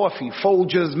the coffee,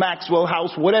 Folgers, Maxwell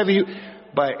House, whatever you,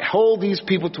 but hold these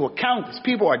people to account. These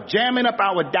people are jamming up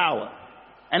our dawah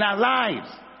and our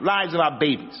lives of our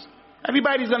babies.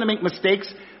 Everybody's going to make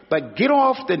mistakes, but get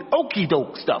off the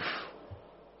okey-doke stuff.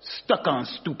 Stuck on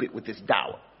stupid with this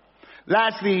dawah.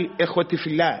 Lastly, ikhwati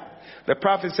fillah, the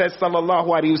Prophet says, sallallahu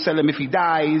alaihi wasallam, if he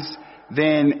dies,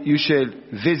 then you should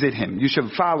visit him. You should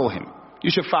follow him. You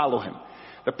should follow him.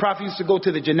 The Prophet used to go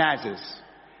to the janazas.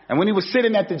 And when he was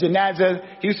sitting at the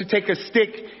janazah, he used to take a stick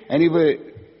and he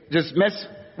would just mess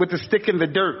with the stick in the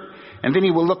dirt. And then he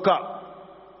would look up,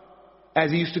 as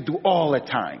he used to do all the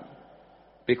time.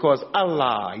 Because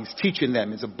Allah, he's teaching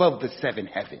them, is above the 7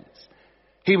 heavens.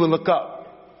 He would look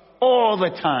up all the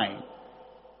time,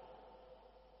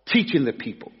 teaching the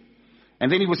people.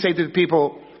 And then he would say to the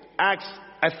people, ask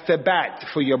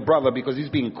a-thabat for your brother because he's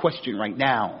being questioned right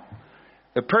now.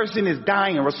 The person is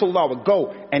dying and Rasulullah would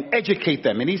go and educate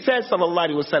them. And he says, sallallahu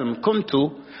alayhi wa sallam,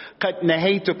 kuntu qad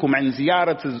nahaytukum an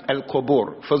ziyarat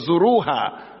al-qubur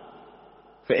fazuruha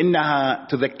fa innaha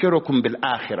tudhakkirukum bil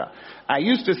akhirah. I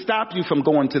used to stop you from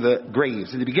going to the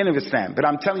graves in the beginning of Islam, but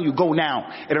I'm telling you, go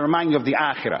now. It'll remind you of the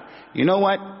akhirah. You know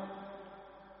what?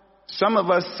 Some of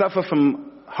us suffer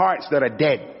from hearts that are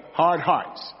dead, hard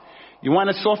hearts. You want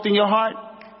to soften your heart?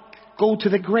 Go to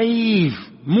the grave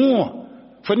more.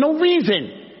 For no reason.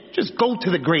 Just go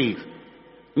to the grave.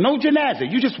 No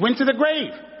janazah. You just went to the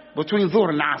grave between Dhuhr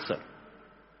and Asr.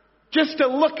 Just to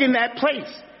look in that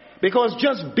place. Because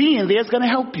just being there is going to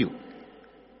help you.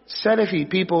 Salafi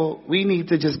people, we need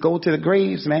to just go to the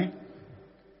graves, man.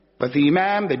 But the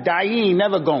Imam, the da'i,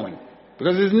 never going.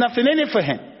 Because there's nothing in it for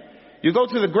him. You go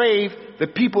to the grave, the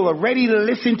people are ready to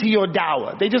listen to your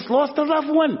da'wah. They just lost a loved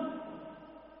one.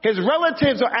 His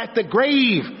relatives are at the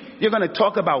grave. You're going to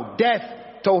talk about death.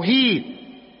 Tawheed.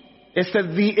 It's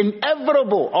the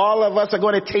inevitable. All of us are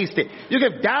going to taste it. You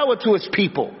give dawah to his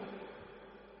people.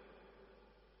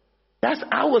 That's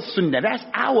our sunnah. That's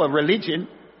our religion.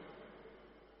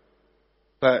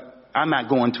 But I'm not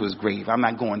going to his grave. I'm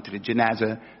not going to the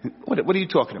janazah. What are you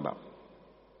talking about?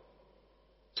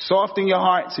 Soften your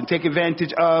hearts and take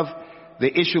advantage of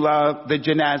the issue of the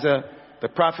janazah. The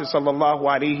Prophet sallallahu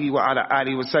alaihi wa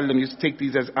sallam used to take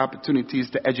these as opportunities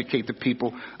to educate the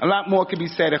people. A lot more could be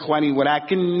said, ikhwani.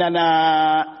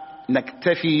 وَلَكِنَّنَا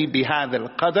نَكْتَفِي بِهَذَا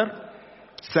الْقَدْرِ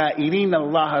سَائِلِينَ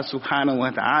اللَّهَ سُبْحَانَهُ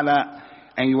وَتَعَالَى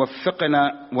أن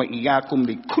يوفقنا وإياكم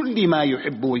لكل ما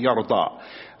يحب ويرضى.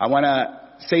 I want to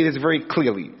say this very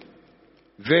clearly.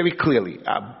 Very clearly.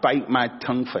 I bite my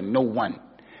tongue for no one.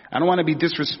 I don't want to be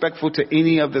disrespectful to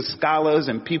any of the scholars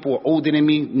and people who are older than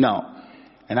me. No.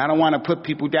 And I don't want to put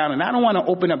people down. And I don't want to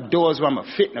open up doors where I'm a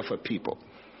fitna for people.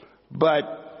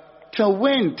 But to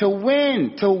win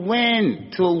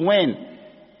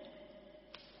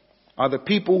are the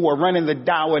people who are running the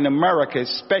dawah in America,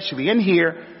 especially in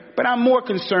here. But I'm more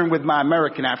concerned with my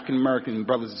American, African American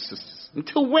brothers and sisters.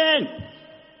 Until when?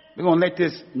 We're going to let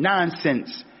this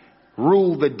nonsense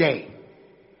rule the day.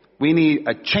 We need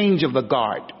a change of the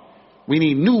guard. We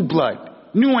need new blood,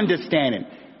 new understanding.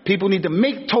 People need to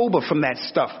make Tawbah from that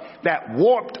stuff, that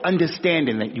warped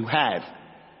understanding that you have.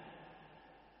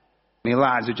 May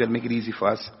Allah Azza wa Jal make it easy for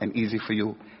us and easy for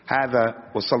you. هذا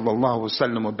وصلى الله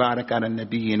وسلم وبارك على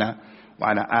نبينا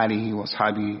وعلى آله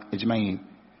وأصحابه أجمعين.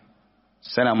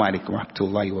 Assalamu alaikum wa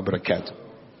rahmatullahi wa barakatuh.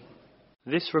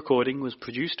 This recording was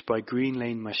produced by Green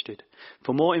Lane Masjid.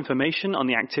 For more information on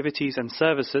the activities and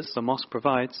services the mosque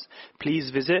provides, please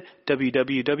visit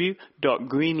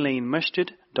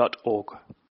www.greenlanemasjid.org.